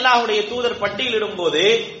பொறாமையை அல்லாஹ்வுடைய தூதர் பட்டியலிடும் போது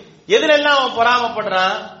எதிலெல்லாம் அவன்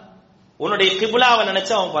பொறாமப்படுறான், உன்னுடைய கிபிலாவை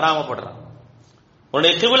நினைச்சு அவன் பொறாமப்படுறான்.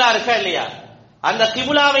 உன்னுடைய கிபிலா இருக்கா இல்லையா, அந்த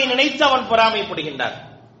கிபிலாவை நினைத்து அவன் பொறாமைப்படுகின்றான்.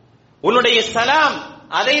 உன்னுடைய சலாம்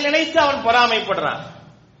அதை நினைத்து அவன் பொறாமைப்படுறான்.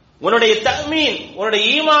 உன்னுடைய தஅமீன், உன்னுடைய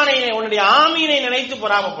ஈமானை, உன்னுடைய ஆமீனை நினைத்து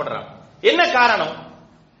பொறாமப்படுறான். என்ன காரணம்?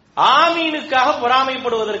 ஆமீனுக்காக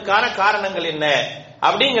பொறாமைப்படுவதற்கான காரணங்கள் என்ன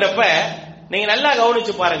அப்படிங்கிறப்ப நீங்க நல்லா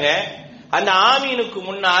கவனிச்சு பாருங்க. அந்த ஆமீனுக்கு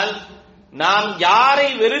முன்னால் நாம் யாரை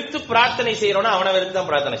வெறுத்து பிரார்த்தனை செய்யறோம்னா அவனை வெறுத்து தான்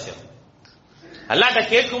பிரார்த்தனை செய்யறோம். அல்லாஹ்ட்ட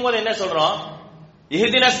கேட்கும் போது என்ன சொல்றோம்,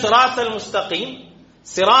 இஹ்தினஸ் ஸிராத்தல் முஸ்தகீம்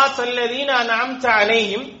ஸிராத்தல் லதீன அன்அம்த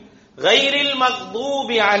அலைஹிம் கைரில்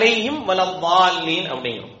மக்தூபி அலைஹிம் வலத்தால்லீன்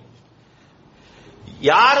அப்படிங்கிறோம்.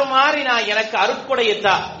 யாரு மாதிரி நான் எனக்கு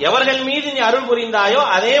அருட்கொடையத்தா, எவர்கள் மீது நீ அருள் புரிந்தாயோ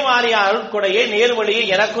அதே மாதிரி அருட்கொடையை நேர்வழியை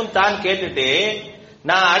எனக்கும் தான் கேட்டுட்டு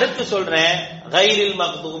நான் அடுத்து சொல்றேன், கைரில்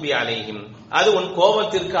மக்தூபி அலைஹிம், அது உன்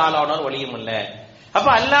கோபத்திற்கு ஆளானவர் வழியும் அல்ல. அப்ப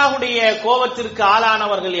அல்லாஹ்வுடைய கோபத்திற்கு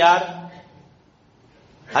ஆளானவர்கள் யார்?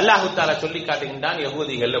 அல்லாஹ் தஆலா சொல்லி காட்டுகின்றான்,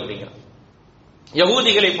 யகூதிகள் அப்படிங்கிறான்.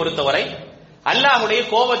 யகூதிகளை பொறுத்தவரை அல்லாஹ்வுடைய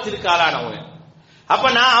கோபத்திற்கு ஆளானவங்க. அப்ப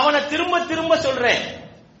நான் அவனை திரும்ப திரும்ப சொல்றேன்.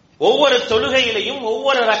 ஒவ்வொரு தொழுகையிலையும்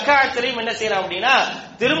ஒவ்வொரு ரக்காஅத்திலையும் என்ன செய்யறேன் அப்படின்னா,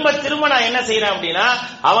 திரும்ப திரும்ப நான் என்ன செய்யறேன் அப்படின்னா,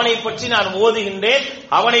 அவனை பற்றி நான் ஓதுகின்றேன்.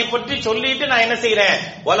 அவனை பற்றி சொல்லிட்டு நான் என்ன செய்யறேன்,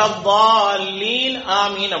 வலத்தால்லீன்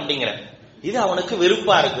ஆமீன் அப்படிங்கிறேன். இது அவனுக்கு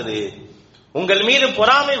வெறுப்பா இருக்குது. உங்கள் மீது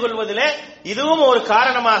பொறாமை கொள்வதில் இதுவும் ஒரு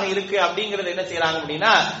காரணமாக இருக்கு அப்படிங்கறது என்ன செய்யறாங்க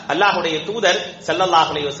அப்படின்னா அல்லாஹ்வுடைய தூதர் ஸல்லல்லாஹு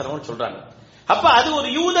அலைஹி வஸல்லம் சொல்றாங்க. அப்ப அது ஒரு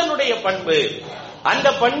யூதனுடைய பண்பு. அந்த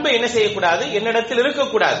பண்பு என்ன செய்யக்கூடாது, என்னிடத்தில்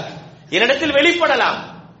இருக்கக்கூடாது. என்னிடத்தில் வெளிப்படலாம்.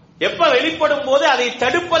 எப்ப வெளிப்படும் போது அதை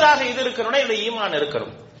தடுப்பதாக இது இருக்கணும், என்னுடைய ஈமான்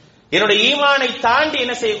இருக்கணும். என்னுடைய ஈமானை தாண்டி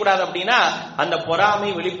என்ன செய்யக்கூடாது அப்படின்னா அந்த பொறாமை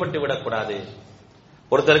வெளிப்பட்டு விடக்கூடாது.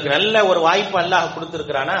 ஒருத்தருக்கு நல்ல ஒரு வாய்ப்பு அல்லாஹ்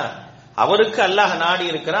கொடுத்திருக்கிறானா, அவருக்கு அல்லாஹ் நாடி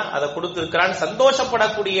இருக்கிறான், அதை கொடுத்திருக்கிறான்,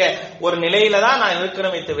 சந்தோஷப்படக்கூடிய ஒரு நிலையில தான் நான்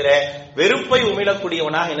இருக்கிறமே தவிர வெறுப்பை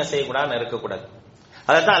உமிழக்கூடியவனாக என்ன செய்யக்கூடாது, இருக்கக்கூடாது.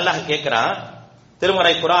 அதைத்தான் அல்லாஹ் கேட்கிறான்.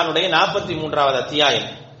 திருமறை குர்ஆனுடைய 43வது அத்தியாயம்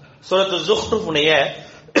சூரத்து ஸுஹ்ருஃபுடைய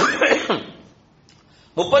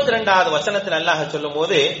 32வது வசனத்தில் அல்லாஹ் சொல்லும்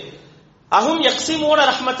போது, அஹும் யக்ஸிமூன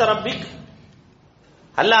ரஹ்மத் ரப்பிக்,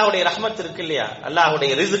 அல்லாஹ்வுடைய ரஹ்மத் இருக்கு இல்லையா,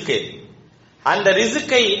 அல்லாஹ்வுடைய ரிஸ்க், அந்த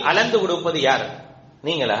ரிஸ்கை அளந்து கொடுப்பது யார்?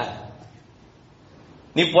 நீங்களா?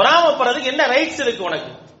 நீ பொறாமப்படுறதுக்கு என்ன ரைட்ஸ் இருக்கு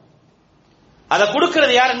உனக்கு? அதை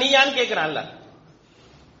கொடுக்கிறது யார்? நீயான்னு கேட்கிறான்ல.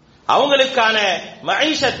 அவங்களுக்கான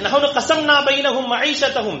மஈஷத், நஹனு கஸம்னா பைனஹும்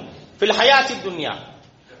மஈஷத்தஹும் ஃபில் ஹயாத்தித் துன்யா,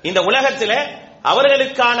 இந்த உலகத்துல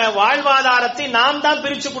அவர்களுக்கான வாழ்வாதாரத்தை நாம் தான்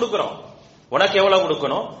பிரிச்சு கொடுக்கிறோம். உனக்கு எவ்வளவு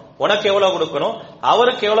கொடுக்கணும், உனக்கு எவ்வளவு கொடுக்கணும்,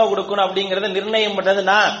 அவருக்கு எவ்வளவு கொடுக்கணும் அப்படிங்கறத நிர்ணயம் பண்றது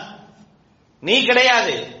நான், நீ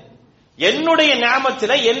கிடையாது. என்னுடைய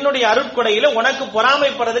நியாமத்துல, என்னுடைய அருட்கொடையில உனக்கு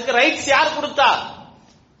பொறாமைப்படுறதுக்கு ரைட்ஸ் யார் கொடுத்தா?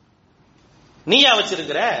 நீயா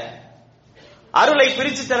வச்சிருக்கிற? அருளை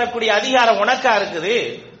பிரிச்சு தரக்கூடிய அதிகாரம் உனக்கா இருக்குது.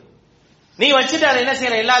 நீ வச்சுட்டு அதை என்ன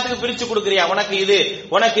செய்யற, எல்லாத்துக்கும் பிரிச்சு கொடுக்கறியா? உனக்கு இது,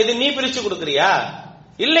 உனக்கு இது, நீ பிரிச்சு கொடுக்கறியா?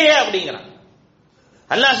 இல்லையே அப்படிங்கிறான்.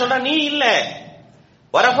 அல்லாஹ் சொல்றான், நீ இல்ல.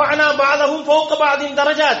 வரஃபஅனா பஅதஹும் ஃபௌக பஅதின்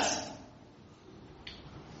தரஜாத்,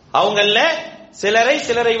 அவங்கள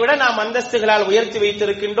சிலரை விட நாம் அந்தஸ்துகளால் உயர்த்தி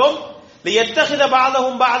வைத்திருக்கின்றோம். லியத்தஹித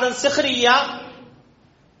பஅதஹும் பஅதன் ஸிஹ்ரியா,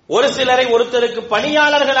 ஒரு சிலரை ஒருத்தருக்கு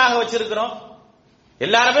பணியாளர்களாக வச்சிருக்கிறோம்.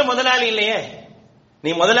 எல்லாருமே முதலாளி இல்லையே. நீ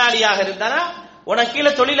முதலாளியாக இருந்தானா உனக்கு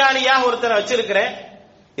கீழே தொழிலாளியாக ஒருத்தரை வச்சிருக்கிற.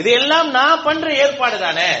 இது எல்லாம் நான் பண்ற ஏற்பாடு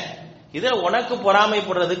தானே, இதுல உனக்கு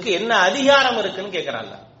பொறாமைப்படுறதுக்கு என்ன அதிகாரம் இருக்குன்னு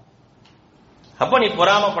கேட்கிறான்ல. அப்ப நீ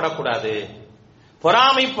பொறாமைப்படக்கூடாது.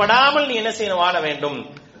 பொறாமைப்படாமல் நீ என்ன செய்யணும், வாழ வேண்டும்.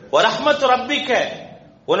 ரஹ்மத்து ரப்பிக்க,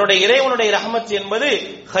 உன்னுடைய இறைவனுடைய ரஹ்மத் என்பது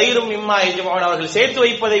கைரும் மிம்மா யஜ்மஊன், அவர்கள் சேர்த்து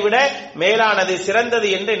வைப்பதை விட மேலானது, சிறந்தது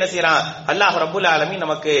என்று என்ன செய்யறான் அல்லாஹ் ரப்புல் ஆலமீன்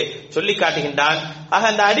நமக்கு சொல்லி காட்டுகின்றான். ஆக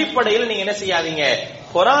அந்த அடிப்படையில் நீங்க என்ன செய்யாதீங்க,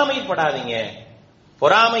 பொறாமைப்படாதீங்க.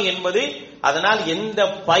 பொறாமை என்பது அதனால் எந்த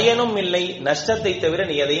பயனும் இல்லை, நஷ்டத்தை தவிர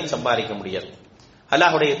நீ எதையும் சம்பாதிக்க முடியாது.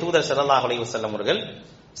 அல்லாஹ்வுடைய தூதர் ஸல்லல்லாஹு அலைஹி வஸல்லம் அவர்கள்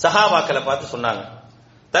சஹாபாக்களை பார்த்து சொன்னாங்க,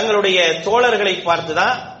 தங்களுடைய தோழர்களை பார்த்து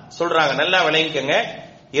தான் சொல்றாங்க, நல்லா விளங்கிக்கங்க,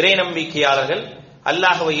 இறை நம்பிக்கையாளர்கள்,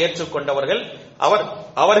 அல்லாஹ்வை ஏற்றுக்கொண்டவர்கள்,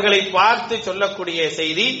 அவர்களை பார்த்து சொல்லக்கூடிய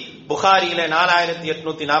செய்தி புகாரியில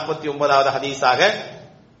 4849வது ஹதீஸாக,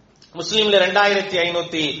 முஸ்லிம்ல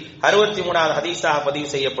 2563வது ஹதீஸாக பதிவு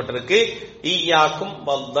செய்யப்பட்டிருக்கு. ஈயாக்கும்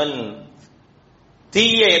வல்லன்,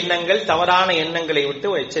 தீய எண்ணங்கள், தவறான எண்ணங்களை விட்டு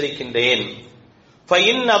எச்சரிக்கின்றேன்.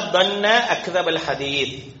 ஃபஇன் அப்தன்ன அக்தபல்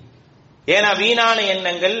ஹதீஸ், ஏனா வீணான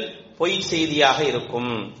எண்ணங்கள் பொய் செய்தியாக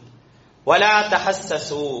இருக்கும். வலா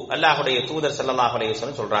தஹஸ்ஸசு, அல்லாஹ்வுடைய தூதர் ஸல்லல்லாஹு அலைஹி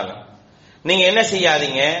வஸல்லம் சொல்றாங்க, நீங்க என்ன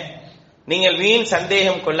செய்யாதீங்க, நீங்கள் வீண்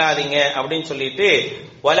சந்தேகம் கொள்ளாதீங்க அப்படின்னு சொல்லிட்டு,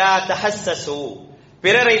 வலா தஹஸ்ஸசு,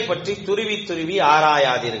 பிறரை பற்றி துருவி துருவி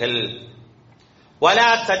ஆராயாதீர்கள். வலா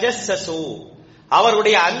தஜஸ்ஸசு,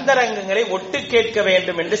 அவருடைய அந்தரங்கங்களை ஒட்டு கேட்க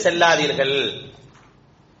வேண்டும் என்று செல்லாதீர்கள்.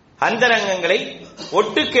 அந்தரங்கங்களை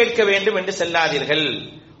ஒட்டு கேட்க வேண்டும் என்று செல்லாதீர்கள்.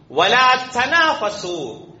 வலா தனாஃபசு,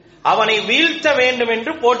 அவனை வீழ்த்த வேண்டும்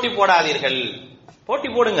என்று போட்டி போடாதீர்கள். போட்டி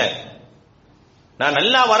போடுங்க, நான்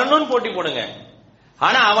நல்லா வரணும்னு போட்டி போடுங்க,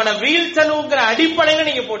 ஆனா அவனை வீழ்த்தணுங்கிற அடிப்படையில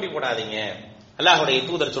நீங்க போட்டி போடாதீங்க. அல்லாஹ்வுடைய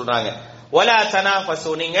தூதர் சொல்றாங்க, வலா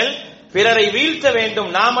தனாஃபசு, நீங்கள் பிறரை வீழ்த்த வேண்டும்,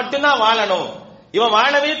 நான் மட்டும்தான் வாழணும், இவன்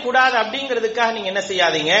வாழவே கூடாது அப்படிங்கிறதுக்காக நீங்க என்ன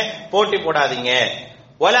செய்யாதீங்க, போட்டி போடாதீங்க.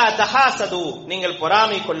 வலா தஹாசது, நீங்கள்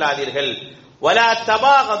பொறாமை கொள்ளாதீர்கள். வலா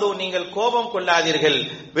தபாகது, நீங்கள் கோபம் கொள்ளாதீர்கள்,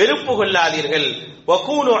 வெறுப்பு கொள்ளாதீர்கள்.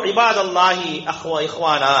 வகூனு இபாதல்லாஹி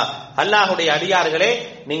இஹ்வானா, அல்லாஹ்வுடைய அடியார்களே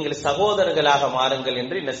நீங்கள் சகோதரர்களாக மாறுங்கள்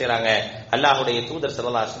என்று என்ன செய்றாங்க, அல்லாஹ்வுடைய தூதர்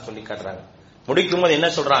ஸல்லல்லாஹு அலைஹி வஸல்லம் சொல்லி காட்டுறாங்க. முடிக்கும் போது என்ன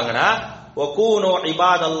சொல்றாங்கன்னா, வகூனு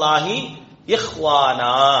இபாதல்லாஹி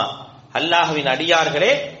இஹ்வானா, அல்லாஹ்வின்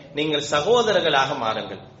அடியார்களே நீங்கள் சகோதரர்களாக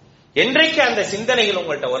மாறுங்கள். என்றைக்கு அந்த சிந்தனைகள்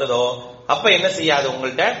உங்கள்கிட்ட வருதோ அப்ப என்ன செய்யாது,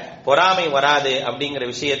 உங்கள்கிட்ட பொறாமை வராது அப்படிங்கிற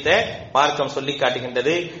விஷயத்தை மார்க்கம் சொல்லி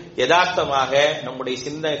காட்டுகின்றது. யதார்த்தமாக நம்முடைய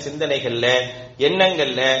சிந்தனைகள்ல,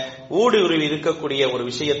 எண்ணங்கள்ல ஊடுருவி இருக்கக்கூடிய ஒரு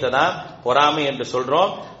விஷயத்தை தான் பொறாமை என்று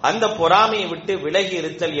சொல்றோம். அந்த பொறாமையை விட்டு விலகி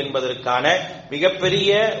இருத்தல் என்பதற்கான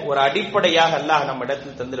மிகப்பெரிய ஒரு அடிப்படையாக அல்லாஹ் நம்ம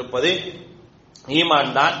இடத்தில் தந்திருப்பது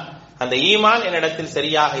ஈமான் தான். அந்த ஈமான் என்னிடத்தில்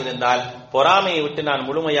சரியாக இருந்தால் பொறாமையை விட்டு நான்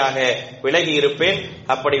முழுமையாக விலகி இருப்பேன்.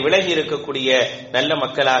 அப்படி விலகி இருக்கக்கூடிய நல்ல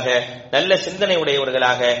மக்களாக, நல்ல சிந்தனை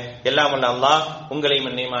உடையவர்களாக எல்லாம் வல்ல அல்லாஹ் உங்களையும்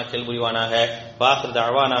என்னையுமா புரிவானாக. வாஹிர்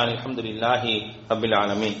தஅவானா அல்ஹம்துலில்லாஹி ரப்பில்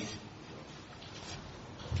ஆலமீன்.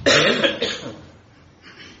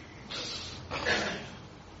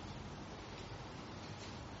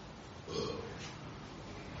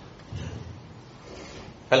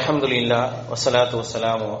 அல்ஹம்துலில்லாஹ் வஸ்ஸலாத்து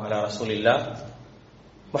வஸ்ஸலாமு அலா ரசூலில்லாஹ்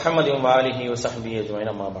முஹம்மதின் வாலிஹி வஸஹ்பிஹி அஜ்மஈன்.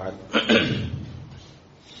 அம்மா பஅத்.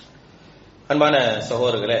 அன்பான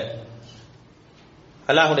சகோதரர்களே,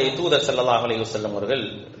 அல்லாஹ்வுடைய தூதர் ஸல்லல்லாஹு அலைஹி வஸல்லம் அவர்கள்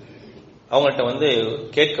அவங்கள்ட்ட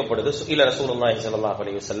கேட்கப்படுது, சுகில ரசூலுல்லாஹி ஸல்லல்லாஹு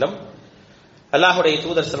அலைஹி வஸல்லம், அல்லாஹ்வுடைய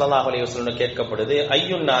தூதர் ஸல்லல்லாஹு அலைஹி வஸல்லம் கேட்கப்படுது,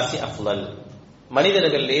 ஐயுன் நாசி அஃலல்,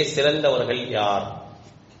 மனிதர்களே சிறந்தவர்கள் யார்,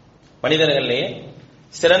 மனிதர்களே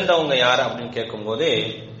சிறந்தவங்க யார் அப்படின்னு கேட்கும்போது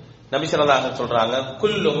நபி ஸல்லல்லாஹு அலைஹி வஸல்லம் சொல்றாங்க,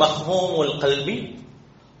 குல்லு மஹ்மூமுல் கல்பி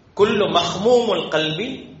குல்லு மஹ்மூமுல் கல்பி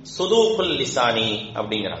சுதூகுல் லிசானி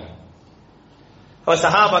அப்படிங்கிறாங்க. அப்ப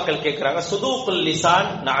சஹாபாக்கள் கேட்கிறாங்க, சுதூகுல் லிசான்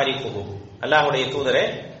நஅரிஃபுஹு, அல்லாஹ்வுடைய தூதரே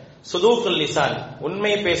சுதூகுல் லிசான்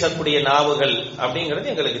உண்மை பேசக்கூடிய நாவுகள்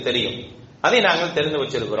அப்படிங்கிறது எங்களுக்கு தெரியும், அதை நாங்கள் தெரிந்து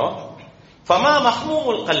வச்சிருக்கிறோம். ஃபமா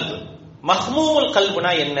மஹ்மூமுல் கல்ப், மஹ்மூமுல்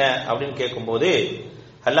கல்ப்னா என்ன அப்படின்னு கேட்கும்போது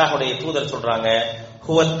அல்லாஹ்வுடைய தூதர் சொல்றாங்க,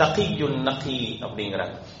 ஹுவ தகியுன் நகி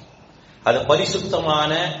அப்படிங்கிறாங்க. அது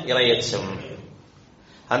பரிசுத்தமான இறையச்சம்.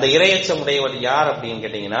 அந்த இறையச்சம் உடையவர் யார் அப்படின்னு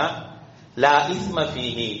கேட்டீங்கன்னா, லா இஸ்ம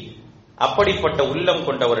ஃபீஹி, அப்படிப்பட்ட உள்ளம்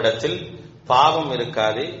கொண்டவரிடத்தில் பாவம்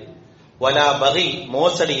இருக்காது, வலா பகி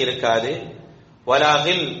மோசடி இருக்காது, வலா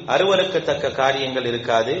கில் அருவருக்கத்தக்க காரியங்கள்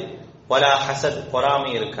இருக்காது, வலா ஹசத்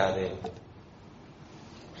பொறாமை இருக்காது.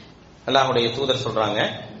 அல்லாஹ்வுடைய தூதர் சொல்றாங்க,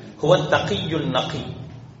 ஹுவ தகியுன் நகி,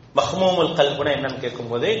 மஹ்மூமுல் கல்புனா என்னன்னு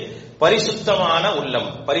கேட்கும்போது பரிசுத்தமான உள்ளம்,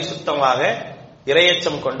 பரிசுத்தமாக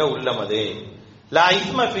இறையச்சம் கொண்ட உள்ளம் அது. லா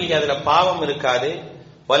இஸ்ம ஃபீஹி, அதுல பாவம் இருக்காது,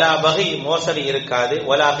 வலா பகி மோசடி இருக்காது,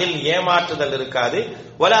 வலா கில் ஏமாற்றுதல் இருக்காது,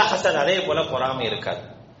 வலா ஹசத் அதே போல பொறாமை இருக்காது.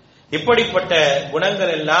 இப்படிப்பட்ட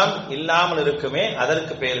குணங்கள் எல்லாம் இல்லாமல் இருக்குமே,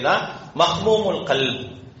 அதற்கு பேர் தான் மஹ்மூமுல் கல்ப்.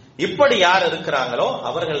 இப்படி யார் இருக்கிறாங்களோ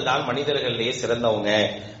அவர்கள் தான் மனிதர்களிலேயே சிறந்தவங்க.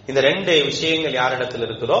 இந்த ரெண்டு விஷயங்கள் யாரிடத்தில்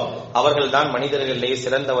இருக்குதோ அவர்கள் தான் மனிதர்களிலேயே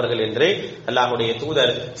சிறந்தவர்கள் என்று அல்லாஹ்வுடைய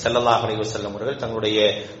தூதர் ஸல்லல்லாஹு அலைஹி வஸல்லம் அவர்கள் தங்களுடைய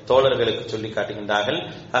தோழர்களுக்கு சொல்லி காட்டுகின்றார்கள்.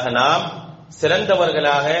 ஆக நாம்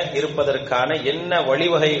சிறந்தவர்களாக இருப்பதற்கான என்ன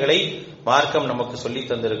வழிவகைகளை மார்க்கம் நமக்கு சொல்லி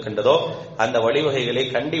தந்திருக்கின்றதோ அந்த வழிவகைகளை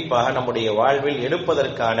கண்டிப்பாக நம்முடைய வாழ்வில்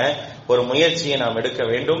எடுப்பதற்கான ஒரு முயற்சியை நாம் எடுக்க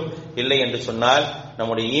வேண்டும். இல்லை என்று சொன்னால்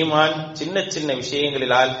நம்முடைய ஈமான் சின்ன சின்ன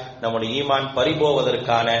விஷயங்களிலால் நம்முடைய ஈமான்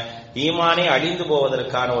பறிபோவதற்கான, ஈமானே அழிந்து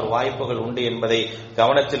போவதற்கான ஒரு வாய்ப்புகள் உண்டு என்பதை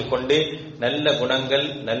கவனத்தில் கொண்டு நல்ல குணங்கள்,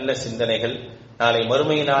 நல்ல சிந்தனைகள், நாளை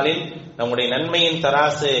மறுமை நாளில் நம்முடைய நன்மையின்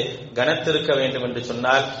தராசு கனத்திருக்க வேண்டும் என்று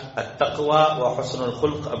சொன்னால் அத்தக்வா வ ஹுஸ்னுல்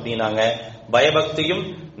குல்க் அப்படின்னாங்க. பயபக்தியும்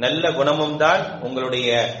நல்ல குணமும் தான் உங்களுடைய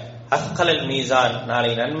அஸ்கலல் மீசான்,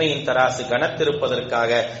 நாளை நன்மையின் தராசு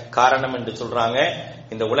கனத்திருப்பதற்காக காரணம் என்று சொல்றாங்க.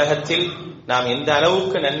 இந்த உலகத்தில் நாம் எந்த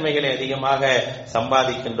அளவுக்கு நன்மைகளை அதிகமாக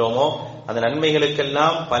சம்பாதிக்கின்றோமோ அந்த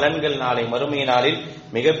நன்மைகளுக்கெல்லாம் பலன்கள் நாளை மறுமை நாளில்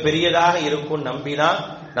மிக பெரியதாக இருக்கும் நம்பிதான்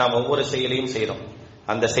நாம் ஒவ்வொரு செயலையும் செய்யறோம்.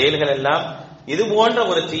 அந்த செயல்கள் எல்லாம் இது போன்ற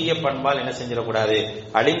ஒரு தீய பண்பால் என்ன செஞ்சிடக்கூடாது,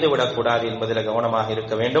 அழிந்து விடக்கூடாது என்பதில் கவனமாக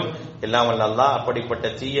இருக்க வேண்டும். எல்லாம் வல்ல அல்லாஹ்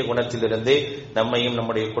அப்படிப்பட்ட தீய குணத்திலிருந்து நம்மையும்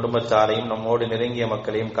நம்முடைய குடும்பத்தாரையும் நம்மோடு நெருங்கிய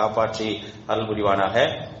மக்களையும் காப்பாற்றி அருள் புரிவானாக.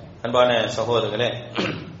 அன்பான சகோதரர்களே,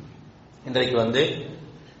 இன்றைக்கு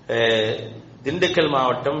திண்டுக்கல்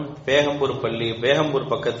மாவட்டம் பேகம்பூர்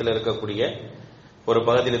பக்கத்தில் இருக்கக்கூடிய ஒரு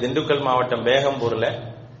பகுதியில், திண்டுக்கல் மாவட்டம் பேகம்பூர்ல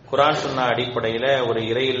குர்ஆன் சுன்னா அடிப்படையில ஒரு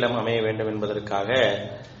இறை இல்லம் அமைய வேண்டும் என்பதற்காக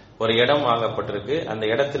ஒரு இடம் வாங்கப்பட்டிருக்கு. அந்த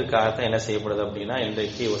இடத்திற்காகத்தான் என்ன செய்யப்படுது அப்படின்னா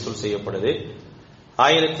இன்றைக்கு வசூல் செய்யப்படுது.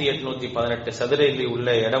 1818 சதுர அடி உள்ள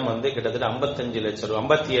இடம் கிட்டத்தட்ட 55 லட்சம் ரூபாய்,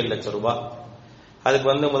 57 லட்சம் ரூபாய்.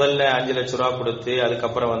 அதுக்கு முதல்ல 5 லட்சம் ரூபாய் கொடுத்து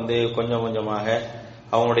அதுக்கப்புறம் கொஞ்சம் கொஞ்சமாக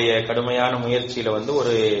அவங்களுடைய கடுமையான முயற்சியில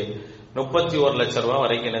ஒரு 31 லட்சம் ரூபாய்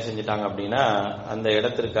வரைக்கும் என்ன செஞ்சிட்டாங்க அப்படின்னா அந்த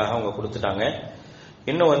இடத்திற்காக அவங்க கொடுத்துட்டாங்க.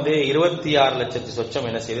 இன்னும் 26 லட்சத்து சொச்சம்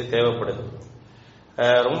என்ன செய்து தேவைப்படுது.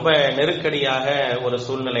 ரொம்ப நெருக்கடியாக ஒரு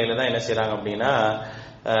சூழ்நிலையில தான் என்ன செய்யறாங்க அப்படின்னா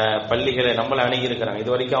பள்ளிகளை நம்மளை அணுகி இருக்கிறாங்க.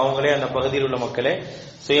 இது வரைக்கும் அவங்களே அந்த பகுதியில் உள்ள மக்களே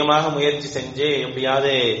சுயமாக முயற்சி செஞ்சு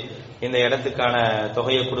எப்படியாவது இந்த இடத்துக்கான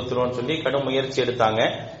தொகையை கொடுத்துருவோம்னு சொல்லி கடும் முயற்சி எடுத்தாங்க.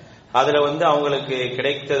 அதுல அவங்களுக்கு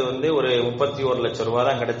கிடைத்தது ஒரு 31 லட்சம் ரூபாய்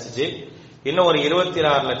தான் கிடைச்சிச்சு. இன்னும் ஒரு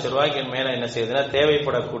 26 லட்சம் ரூபாய்க்கு மேல என்ன செய்யுதுன்னா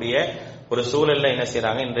தேவைப்படக்கூடிய ஒரு சூழல்ல என்ன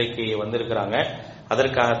செய்யறாங்க இன்றைக்கு வந்திருக்கிறாங்க.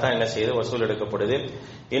 அதற்காகத்தான் என்ன செய்யுது வசூல் எடுக்கப்படுது.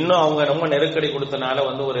 இன்னும் அவங்க ரொம்ப நெருக்கடி கொடுத்தனால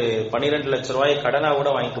ஒரு 12 லட்சம் ரூபாய் கடனா கூட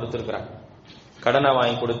வாங்கி கொடுத்திருக்கிறாங்க. கடனை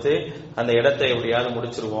வாங்கி கொடுத்து அந்த இடத்தை எப்படியாவது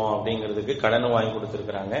முடிச்சிருவோம் அப்படிங்கிறதுக்கு கடனும் வாங்கி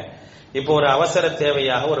கொடுத்துருக்காங்க. இப்போ ஒரு அவசர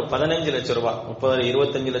தேவையாக ஒரு 15 லட்சம் ரூபாய்,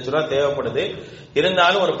 25 லட்சம் ரூபாய் தேவைப்படுது.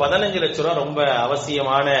 இருந்தாலும் ஒரு 15 லட்சம் ரூபாய் ரொம்ப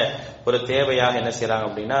அவசியமான ஒரு தேவையாக என்ன செய்யறாங்க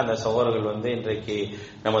அப்படின்னா, அந்த சகோதரர்கள் இன்றைக்கு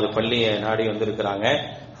நமது பள்ளியை நாடி வந்திருக்கிறாங்க.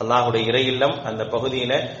 அல்லாஹுடைய இறை இல்லம் அந்த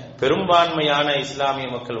பகுதியில பெரும்பான்மையான இஸ்லாமிய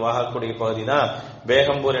மக்கள் வாழக்கூடிய பகுதி தான்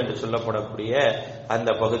பேகம்பூர் என்று சொல்லப்படக்கூடிய அந்த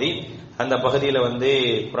பகுதி. அந்த பகுதியில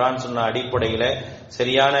குர்ஆன் சுன்னா அடிப்படையில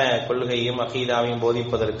சரியான கொள்கையும் அகீதாவையும்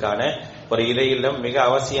போதிப்பதற்கான ஒரு இறை இல்லம் மிக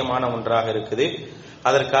அவசியமான ஒன்றாக இருக்குது.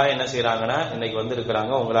 அதற்காக என்ன செய்யறாங்கன்னா, இன்னைக்கு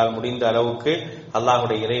வந்திருக்கிறாங்க. உங்களால் முடிந்த அளவுக்கு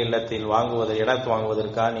அல்லாஹுடைய இறை இல்லத்தில் இடத்து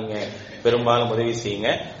வாங்குவதற்காக நீங்க பெரும்பாலும் உதவி செய்யுங்க.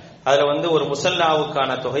 அதுல ஒரு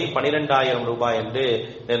முசல்லாவுக்கான தொகை 12,000 ரூபாய் என்று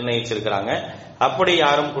நிர்ணயிச்சிருக்கிறாங்க. அப்படி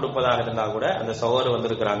யாரும் கொடுப்பதாக இருந்தா கூட அந்த சகோதரர்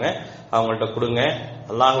வந்திருக்கிறாங்க, அவங்கள்ட்ட கொடுங்க.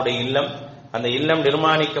 அல்லாஹுடைய இல்லம், அந்த இல்லம்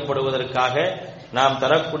நிர்மாணிக்கப்படுவதற்காக நாம்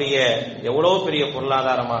தரக்கூடிய எவ்வளவு பெரிய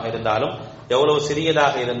பொருளாதாரமாக இருந்தாலும், எவ்வளவு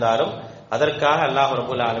சிறியதாக இருந்தாலும், அதற்காக அல்லாஹ்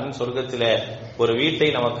ரப்பல் ஆலமீன் சொர்க்கத்தில ஒரு வீட்டை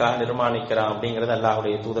நமக்காக நிர்மாணிக்கிறான் அப்படிங்கறது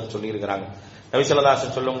அல்லாஹ்வுடைய தூதர் சொல்லி இருக்கிறாங்க. நபி ஸல்லல்லாஹு அலைஹி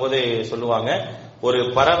வஸல்லம் சொல்லும்போது சொல்லுவாங்க, ஒரு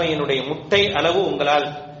பறவையினுடைய முட்டை அளவு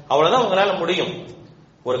அவ்வளவுதான் உங்களால முடியும்.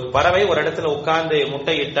 ஒரு பறவை ஒரு இடத்துல உட்கார்ந்து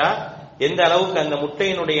முட்டையிட்டா எந்த அளவுக்கு அந்த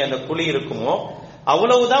முட்டையினுடைய அந்த குழி இருக்குமோ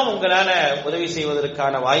அவ்வளவுதான் உங்களால உதவி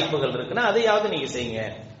செய்வதற்கான வாய்ப்புகள் இருக்குன்னா அதையாவது நீங்க செய்யுங்க.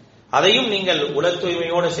 அதையும் நீங்கள் உள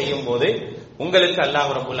தூய்மையோடு செய்யும் போது உங்களுக்கு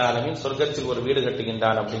அல்லாஹ் ரப்பல் ஆலமீன் சொர்க்கத்தில் ஒரு வீடு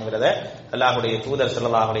கட்டுகின்றான் அப்படிங்கறத அல்லாஹ்வுடைய தூதர்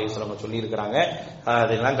ஸல்லல்லாஹு அலைஹி வஸல்லம் சொல்லி இருக்கிறாங்க.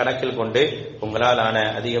 அதெல்லாம் கணக்கில் கொண்டு உங்களால் ஆன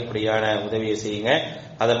அதிகப்படியான உதவியை செய்யுங்க.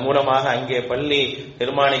 அதன் மூலமாக அங்கே பள்ளி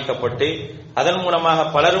நிர்மாணிக்கப்பட்டு அதன் மூலமாக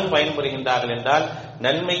பலரும் பயன்பெறுகின்றார்கள் என்றால்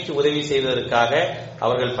நன்மைக்கு உதவி செய்வதற்காக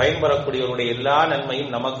அவர்கள் பயன்பெறக்கூடியவருடைய எல்லா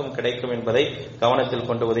நன்மையும் நமக்கும் கிடைக்கும் என்பதை கவனத்தில்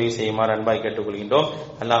கொண்டு உதவி செய்யுமாறு அன்பாய் கேட்டுக்கொள்கின்றோம்.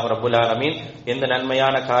 அல்லாஹ் ரப்பல் ஆலமீன் எந்த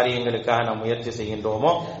நன்மையான காரியங்களுக்காக நாம் முயற்சி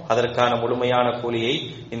செய்கின்றோமோ அதற்கான முழுமையான கூலியை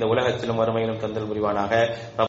இந்த உலகத்திலும் வறுமையிலும் தந்தல் புரிவானாக.